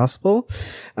as possible.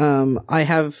 I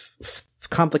have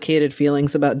complicated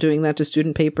feelings about doing that to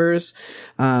student papers.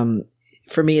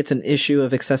 For me, it's an issue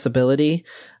of accessibility.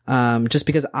 Just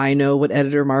because I know what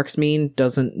editor marks mean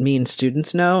doesn't mean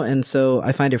students know. And so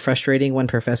I find it frustrating when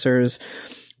professors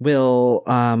will,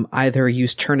 either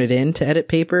use Turnitin to edit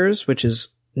papers, which is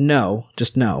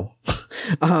just no.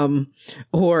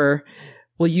 Or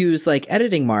we'll use like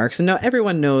editing marks. And now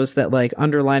everyone knows that like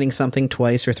underlining something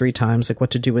twice or 3 times, like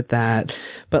what to do with that.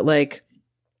 But like,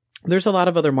 there's a lot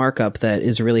of other markup that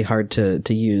is really hard to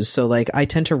use. So like, I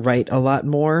tend to write a lot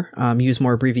more, use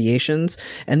more abbreviations,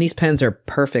 and these pens are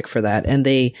perfect for that. And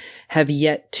they have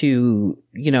yet to,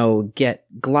 get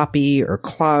gloppy or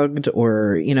clogged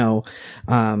or,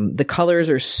 the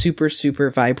colors are super, super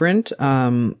vibrant.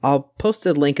 I'll post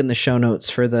a link in the show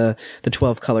notes for the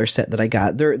 12 color set that I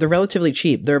got. They're relatively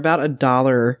cheap. They're about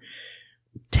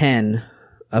 $1.10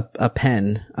 a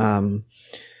pen.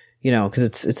 Cause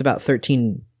it's about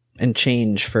 13 and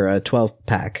change for a 12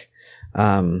 pack.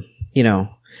 Some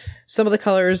of the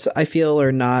colors I feel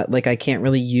are not, like, I can't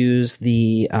really use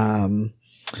the,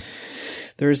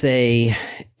 there's a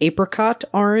apricot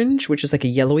orange, which is like a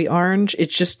yellowy orange.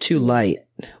 It's just too light.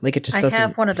 Like, it just doesn't. I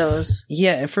have one of those.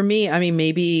 Yeah. For me, I mean,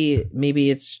 maybe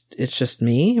it's just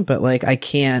me, but like, I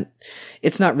can't,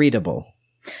 it's not readable.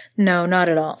 No, not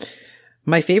at all.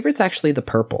 My favorite's actually the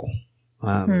purple.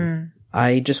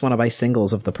 I just want to buy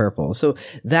singles of the purple. So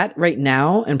that right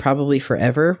now and probably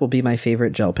forever will be my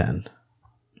favorite gel pen.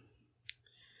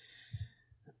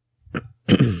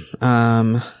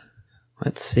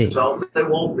 Let's see. So they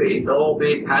won't be. They'll all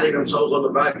be patting themselves on the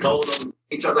back, telling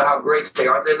each other how great they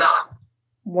are. They're not.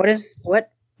 What?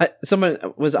 Someone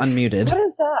was unmuted. What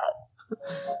is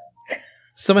that?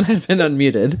 Someone had been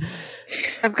unmuted.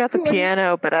 I've got the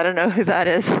piano, but I don't know who that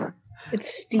is.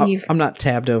 It's Steve. I'm not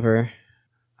tabbed over.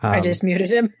 I just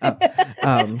muted him.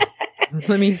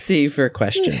 Let me see for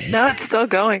questions. No, it's still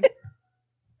going.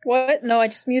 What? No, I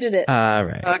just muted it. All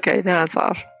right. Okay, now it's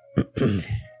off.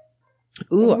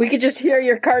 Ooh, We could just hear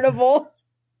your carnival.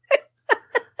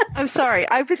 I'm sorry.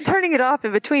 I've been turning it off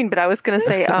in between, but I was going to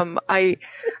say, I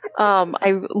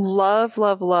love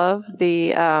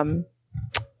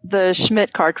the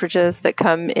Schmidt cartridges that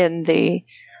come in the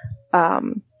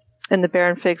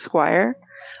Baron Fig Squire,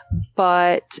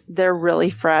 but they're really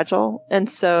fragile. And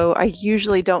so I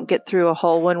usually don't get through a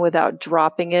whole one without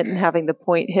dropping it and having the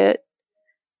point hit.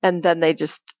 And then they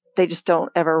just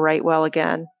don't ever write well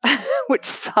again, which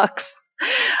sucks.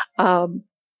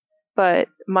 But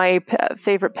my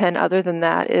favorite pen other than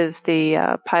that is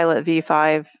the Pilot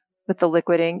V5 with the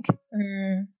liquid ink.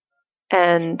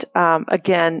 And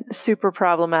again, super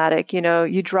problematic.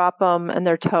 You drop them and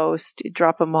they're toast. You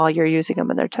drop them while you're using them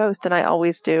and they're toast. And I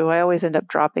always do. I always end up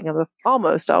dropping them.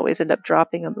 Almost always end up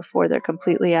dropping them before they're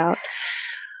completely out.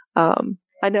 I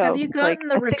know. Have you gotten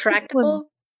the retractable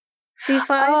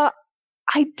V5?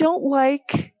 I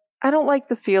don't like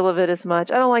the feel of it as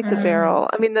much. I don't like the barrel.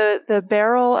 I mean, the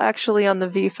barrel actually on the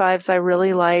V5s I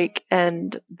really like,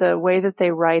 and the way that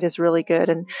they write is really good.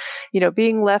 And,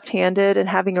 being left-handed and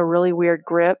having a really weird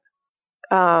grip,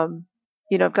 I've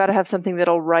got to have something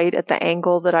that'll write at the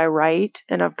angle that I write,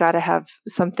 and I've got to have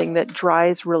something that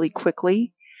dries really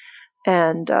quickly.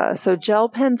 And so gel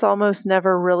pens almost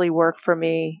never really work for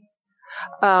me.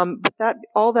 But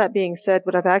all that being said,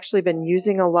 what I've actually been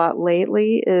using a lot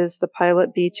lately is the Pilot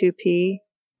B2P,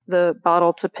 the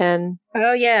bottle to pen.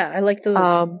 Oh yeah, I like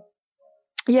those.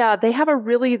 Yeah, they have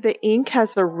the ink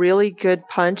has a really good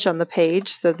punch on the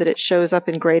page so that it shows up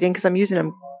in grading, because I'm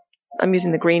using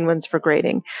the green ones for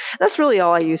grading. That's really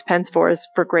all I use pens for, is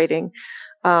for grading.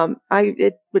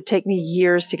 It would take me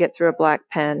years to get through a black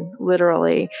pen,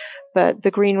 literally. But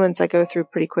the green ones I go through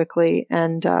pretty quickly,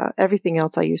 and everything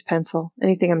else I use pencil.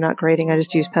 Anything I'm not grading, I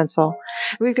just use pencil.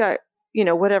 We've got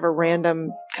whatever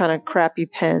random kind of crappy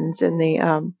pens in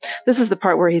the, this is the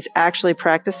part where he's actually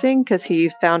practicing because he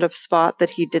found a spot that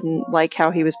he didn't like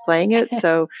how he was playing it.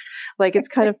 So like, it's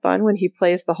kind of fun when he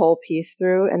plays the whole piece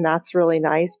through, and that's really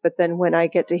nice. But then when I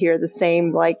get to hear the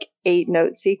same like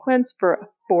 8-note sequence for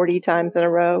 40 times in a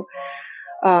row,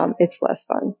 it's less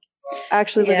fun.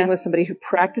 Actually, living with somebody who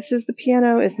practices the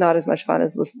piano is not as much fun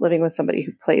as living with somebody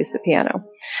who plays the piano.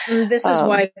 This is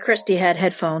why Christy had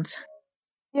headphones.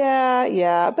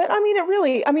 Yeah. But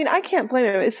I can't blame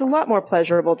him. It's a lot more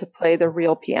pleasurable to play the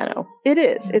real piano. It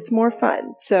is. It's more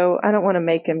fun. So I don't want to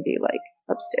make him be like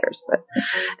upstairs. But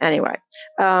anyway.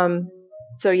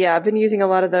 So yeah, I've been using a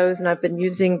lot of those, and I've been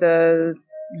using the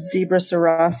Zebra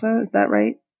Sarasa. Is that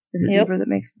right? Is it Zebra that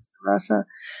makes the Sarasa?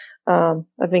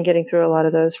 I've been getting through a lot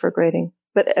of those for grading,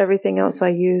 but everything else I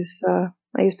use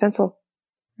pencil.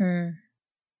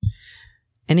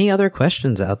 Any other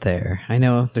questions out there? I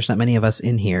know there's not many of us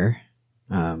in here,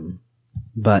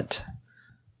 but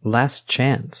last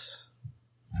chance.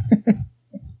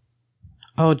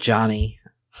 Oh, Johnny.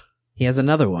 He has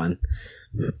another one.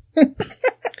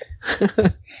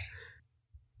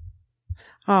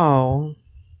 Oh.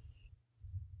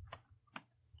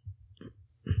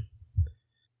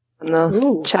 In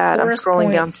the chat, I'm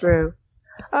scrolling down through.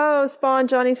 Oh, Spawn,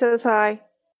 Johnny says hi.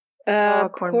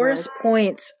 Course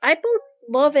points. I both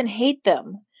love and hate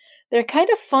them. They're kind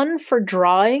of fun for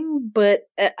drawing, but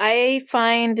I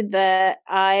find that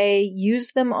I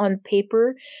use them on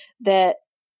paper that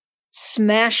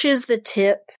smashes the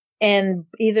tip and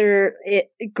either it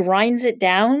grinds it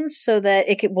down so that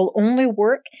it will only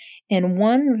work in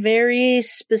one very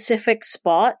specific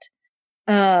spot,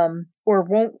 or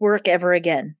won't work ever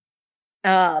again.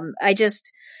 I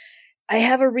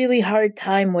have a really hard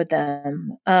time with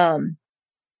them.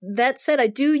 That said, I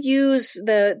do use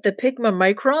the Pigma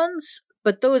Microns,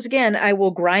 but those again, I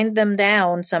will grind them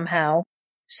down somehow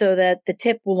so that the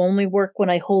tip will only work when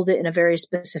I hold it in a very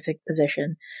specific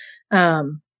position.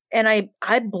 And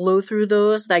I blow through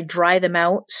those. I dry them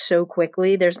out so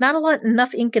quickly. There's not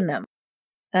enough ink in them.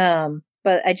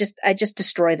 But I just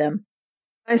destroy them.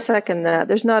 I second that.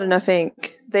 There's not enough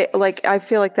ink. I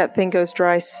feel like that thing goes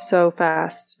dry so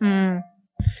fast.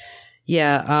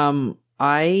 Yeah,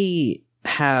 I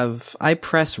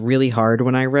press really hard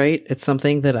when I write. It's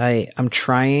something that I'm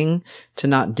trying to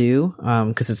not do,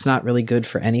 cause it's not really good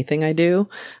for anything I do.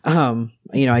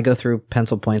 I go through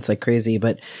pencil points like crazy,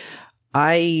 but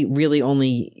I really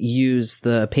only use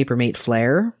the Papermate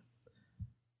Flare.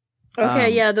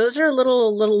 Okay. Yeah. Those are a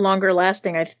little longer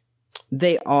lasting.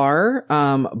 They are,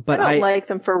 but I don't like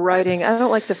them for writing. I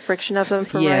don't like the friction of them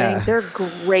for writing. They're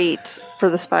great for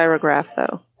the spirograph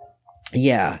though.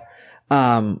 Yeah.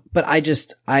 But I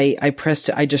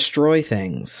destroy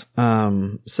things.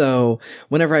 So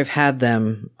whenever I've had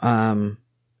them,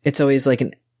 it's always like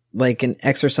an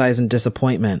exercise in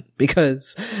disappointment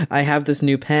because I have this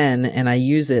new pen and I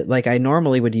use it like I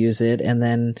normally would use it. And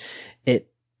then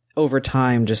it over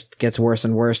time just gets worse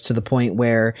and worse to the point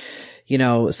where,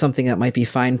 something that might be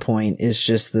Fine Point is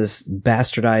just this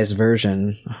bastardized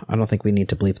version. I don't think we need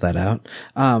to bleep that out.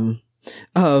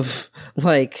 Of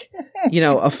like,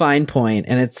 a Fine Point,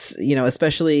 and it's,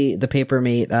 especially the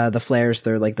Papermate, the flares,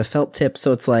 they're like the felt tip.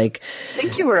 So it's like, I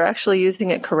think you were actually using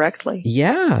it correctly.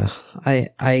 Yeah.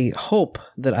 I hope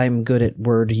that I'm good at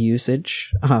word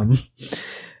usage.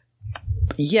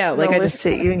 Yeah, like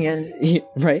State Union.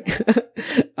 Right.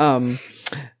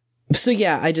 So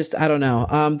yeah, I don't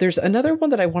know. There's another one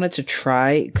that I wanted to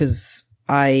try because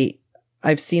I've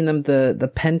seen them,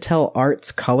 the Pentel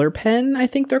Arts color pen, I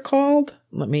think they're called.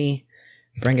 Let me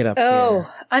bring it up. Oh, here.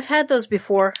 I've had those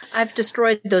before. I've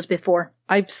destroyed those before.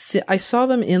 I saw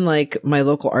them in like my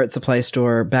local art supply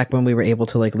store back when we were able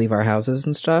to like leave our houses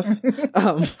and stuff.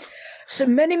 So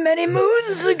many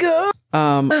moons ago.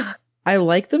 I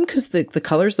like them because the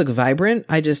colors look vibrant.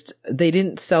 They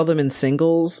didn't sell them in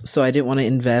singles, so I didn't want to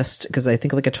invest because I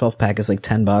think like a 12 pack is like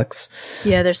 $10.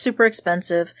 Yeah, they're super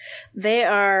expensive. They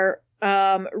are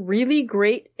really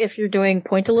great if you're doing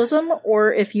pointillism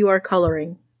or if you are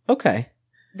coloring. Okay.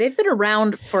 They've been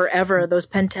around forever, those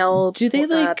Pentel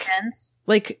pens.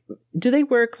 Like, do they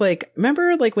work like,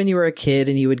 remember like when you were a kid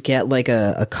and you would get like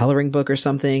a coloring book or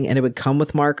something and it would come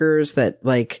with markers that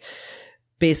like,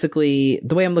 basically,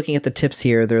 the way I'm looking at the tips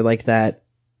here, they're like that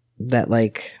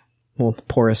like, well,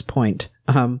 porous point.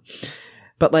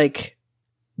 But like,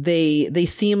 they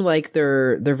seem like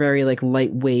they're very like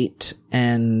lightweight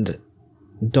and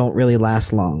don't really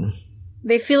last long.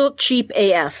 They feel cheap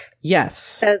AF.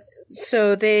 Yes. I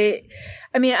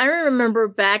remember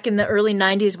back in the early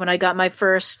 90s when I got my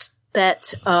first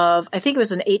set of, I think it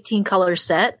was an 18 color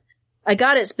set. I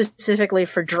got it specifically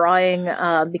for drawing,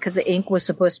 because the ink was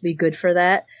supposed to be good for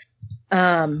that.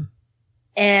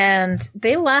 And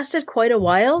they lasted quite a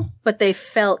while, but they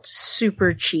felt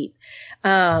super cheap.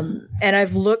 And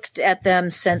I've looked at them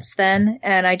since then,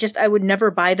 and I would never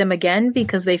buy them again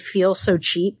because they feel so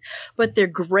cheap, but they're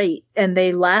great and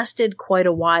they lasted quite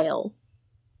a while.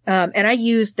 And I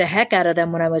used the heck out of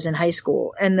them when I was in high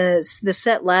school, and the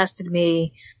set lasted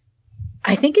me,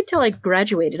 I think, until I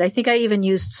graduated. I think I even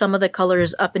used some of the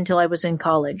colors up until I was in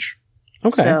college.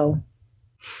 Okay. So,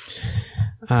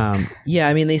 yeah,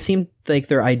 I mean, they seem like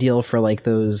they're ideal for like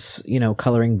those,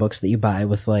 coloring books that you buy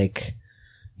with like,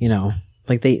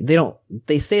 like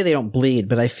they say they don't bleed,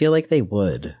 but I feel like they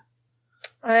would.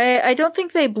 I don't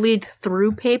think they bleed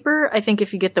through paper. I think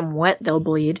if you get them wet, they'll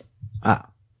bleed.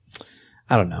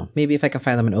 I don't know. Maybe if I can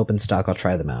find them in open stock, I'll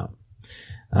try them out.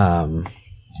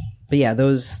 But yeah,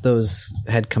 those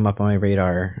had come up on my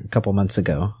radar a couple months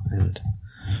ago, and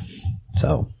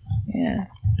so yeah.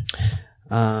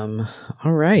 All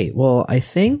right. Well, I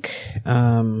think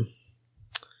there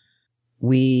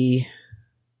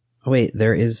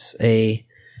is a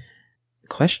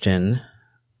question: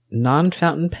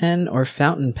 non-fountain pen or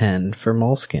fountain pen for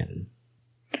Moleskine?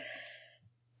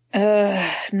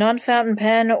 Non-fountain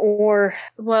pen or,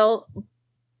 well,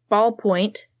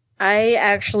 ballpoint. I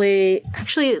actually,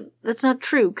 that's not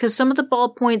true, because some of the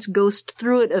ballpoints ghost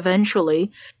through it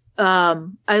eventually. I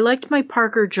liked my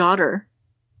Parker Jotter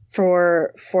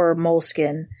for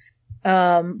Moleskine.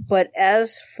 But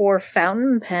as for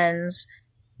fountain pens,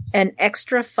 an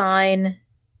extra fine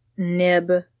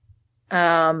nib,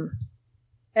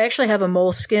 I actually have a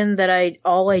Moleskine that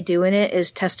all I do in it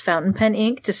is test fountain pen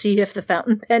ink to see if the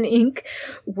fountain pen ink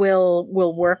will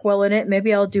work well in it.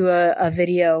 Maybe I'll do a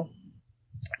video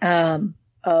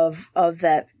of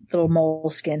that little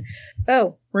Moleskine.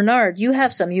 Oh, Renard, you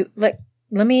have some. Can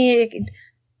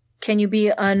you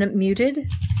be unmuted?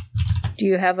 Do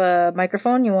you have a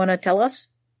microphone you want to tell us?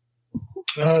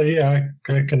 Yeah, I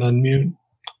can unmute.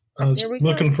 I was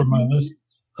looking for my list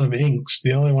of inks.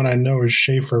 The only one I know is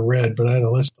Schaefer Red, but I had a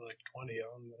list of like 20 of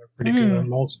them that are pretty good on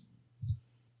Moleskine.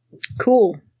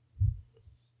 Cool.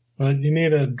 But you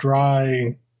need a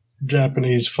dry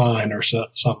Japanese fine or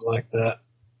something like that.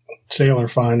 Sailor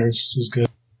fine is good.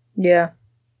 Yeah.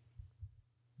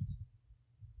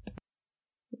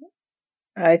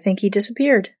 I think he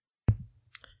disappeared.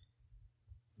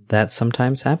 That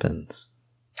sometimes happens.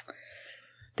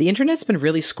 The internet's been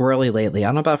really squirrely lately. I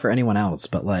don't know about for anyone else,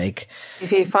 but like, if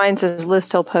he finds his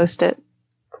list, he'll post it.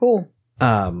 Cool.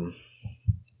 The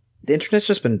internet's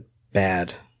just been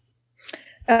bad.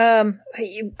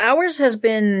 Ours has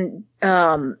been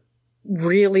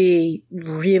really,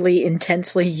 really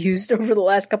intensely used over the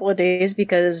last couple of days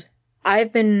because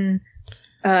I've been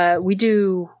we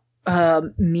do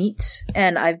meets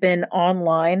and I've been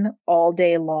online all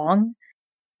day long.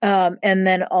 And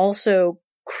then also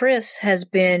Chris has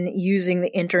been using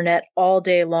the internet all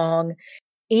day long.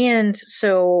 And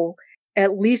so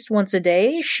at least once a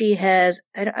day, she has,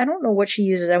 I don't know what she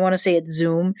uses. I want to say it's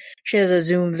Zoom. She has a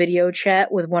Zoom video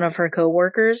chat with one of her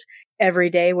coworkers every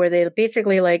day where they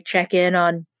basically like check in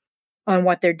on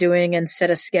what they're doing and set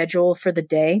a schedule for the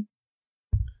day.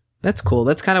 That's cool.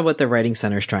 That's kind of what the Writing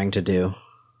Center's trying to do.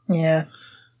 Yeah.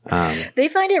 They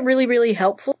find it really, really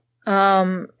helpful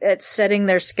at setting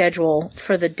their schedule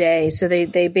for the day. So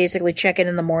they basically check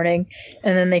in the morning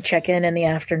and then they check in the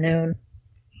afternoon.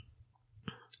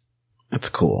 That's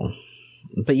cool.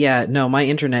 But yeah, no, my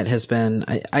internet has been,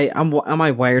 I'm on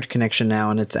my wired connection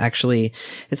now, and it's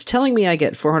telling me I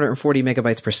get 440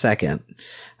 megabytes per second.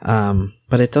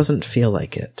 But it doesn't feel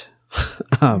like it.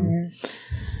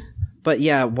 But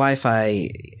yeah, Wi-Fi,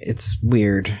 it's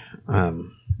weird.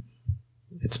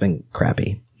 It's been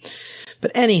crappy.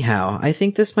 But anyhow, I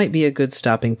think this might be a good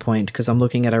stopping point because I'm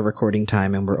looking at our recording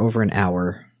time and we're over an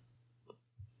hour.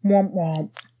 Womp womp.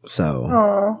 So.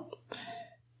 Aww.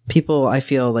 People, I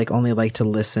feel like, only like to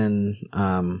listen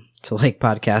to like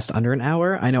podcast under an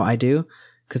hour. I know I do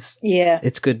because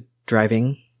it's good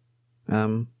driving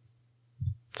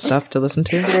stuff to listen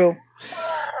to. True.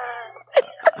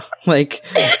 Like,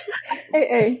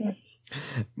 hey,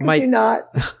 do not.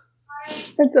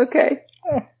 It's okay.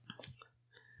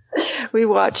 We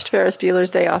watched Ferris Bueller's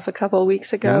Day Off a couple of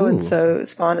weeks ago, and so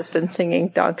Spawn has been singing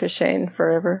Danke Schoen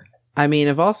forever. I mean,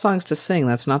 of all songs to sing,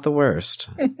 that's not the worst.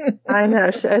 I know,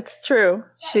 it's true.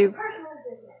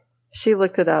 She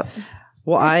looked it up.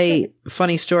 Well,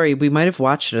 funny story, we might have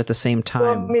watched it at the same time. You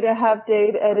want me to have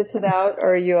Dade edit it out,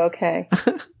 or are you okay?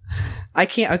 I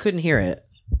couldn't hear it.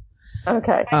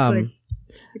 Okay.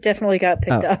 It definitely got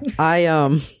picked up.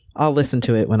 I'll listen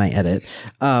to it when I edit.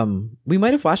 We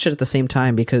might have watched it at the same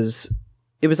time because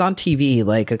it was on TV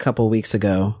like a couple weeks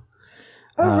ago.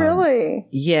 Oh, really?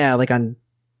 Yeah, like on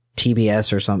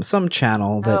TBS or some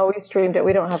channel. We streamed it.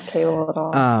 We don't have cable at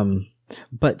all.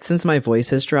 But since my voice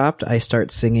has dropped, I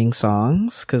start singing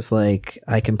songs because, like,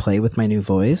 I can play with my new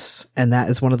voice. And that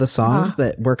is one of the songs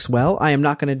that works well. I am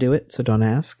not going to do it, so don't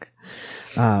ask.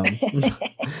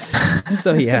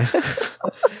 So, yeah.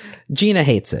 Gina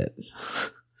hates it.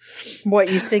 What,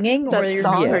 you singing? That or you're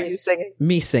song, yeah. are you singing?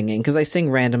 Me singing, because I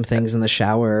sing random things in the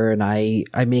shower and I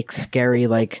make scary,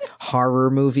 like,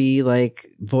 horror movie, like,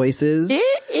 voices.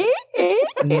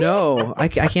 No, I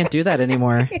can't do that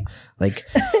anymore. Like,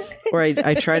 or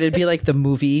I try to be like the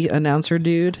movie announcer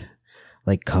dude,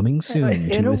 like coming soon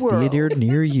to a theater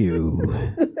near you.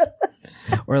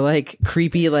 Or like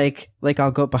creepy, like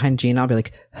I'll go up behind Gina, I'll be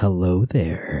like, hello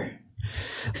there.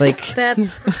 Like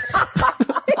that's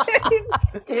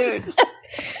dude.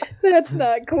 That's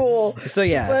not cool. So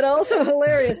yeah. But also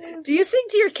hilarious. Do you sing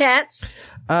to your cats?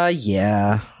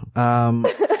 Yeah.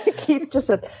 Keith just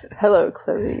said, hello,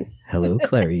 Clarice. Hello,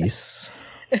 Clarice.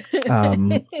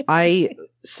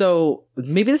 So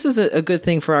maybe this is a good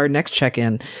thing for our next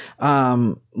check-in.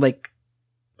 Like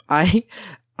I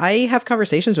have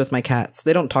conversations with my cats.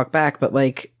 They don't talk back, but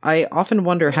like I often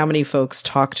wonder how many folks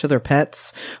talk to their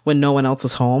pets when no one else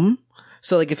is home.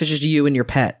 So like if it's just you and your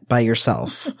pet by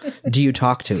yourself, do you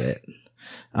talk to it?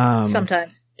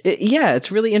 Sometimes. Yeah,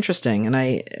 it's really interesting and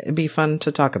it'd be fun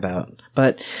to talk about,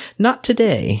 but not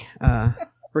today.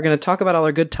 We're going to talk about all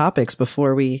our good topics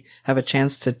before we have a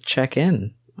chance to check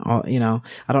in. You know,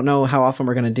 I don't know how often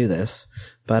we're going to do this,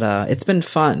 but it's been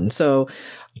fun. So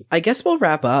I guess we'll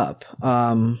wrap up.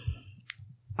 I'm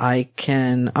not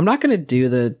going to do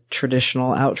the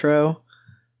traditional outro.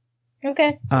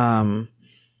 Okay.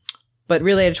 But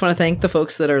really, I just want to thank the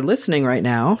folks that are listening right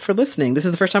now for listening. This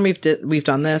is the first time we've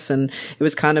done this, and it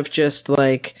was kind of just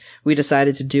like we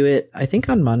decided to do it, I think,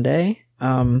 on Monday.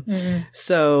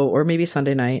 So, or maybe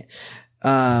Sunday night.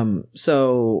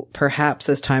 So perhaps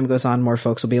as time goes on, more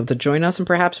folks will be able to join us, and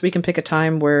perhaps we can pick a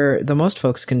time where the most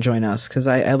folks can join us. Cause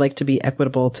I like to be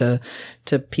equitable to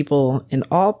people in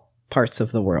all parts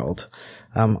of the world.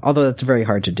 Although that's very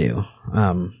hard to do.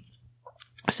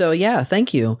 So yeah,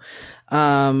 thank you.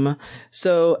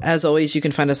 So as always, you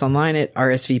can find us online at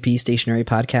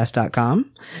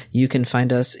rsvpstationarypodcast.com. You can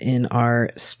find us in our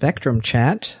Spectrum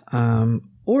chat,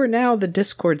 or now the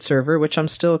Discord server, which I'm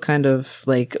still kind of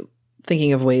like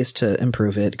thinking of ways to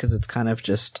improve it because it's kind of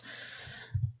just,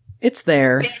 it's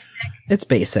there. It's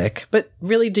basic, but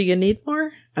really, do you need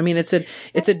more? I mean, it's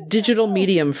a digital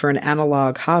medium for an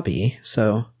analog hobby.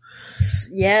 So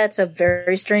yeah, it's a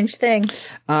very strange thing.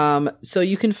 So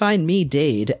you can find me,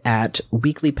 Dade, at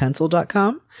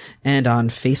weeklypencil.com and on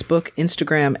Facebook,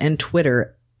 Instagram, and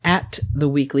Twitter at The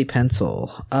Weekly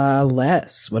Pencil.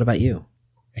 Les, what about you?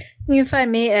 You can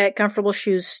find me at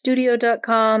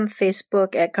comfortableshoesstudio.com,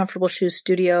 Facebook at Comfortable Shoes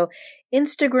Studio,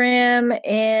 Instagram,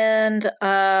 and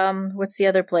what's the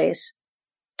other place?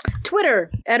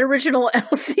 Twitter at Original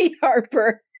LC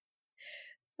Harper.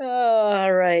 Oh,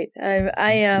 all right.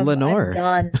 I am Lenore.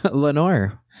 I'm done.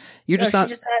 Lenore, you're just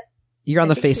on. You're on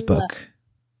the Facebook.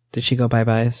 Did she go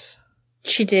bye-byes?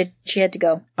 She did. She had to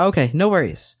go. Okay, no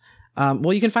worries.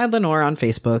 Well, you can find Lenore on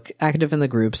Facebook, active in the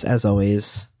groups as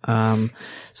always. So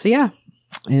yeah,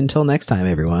 until next time,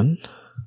 everyone.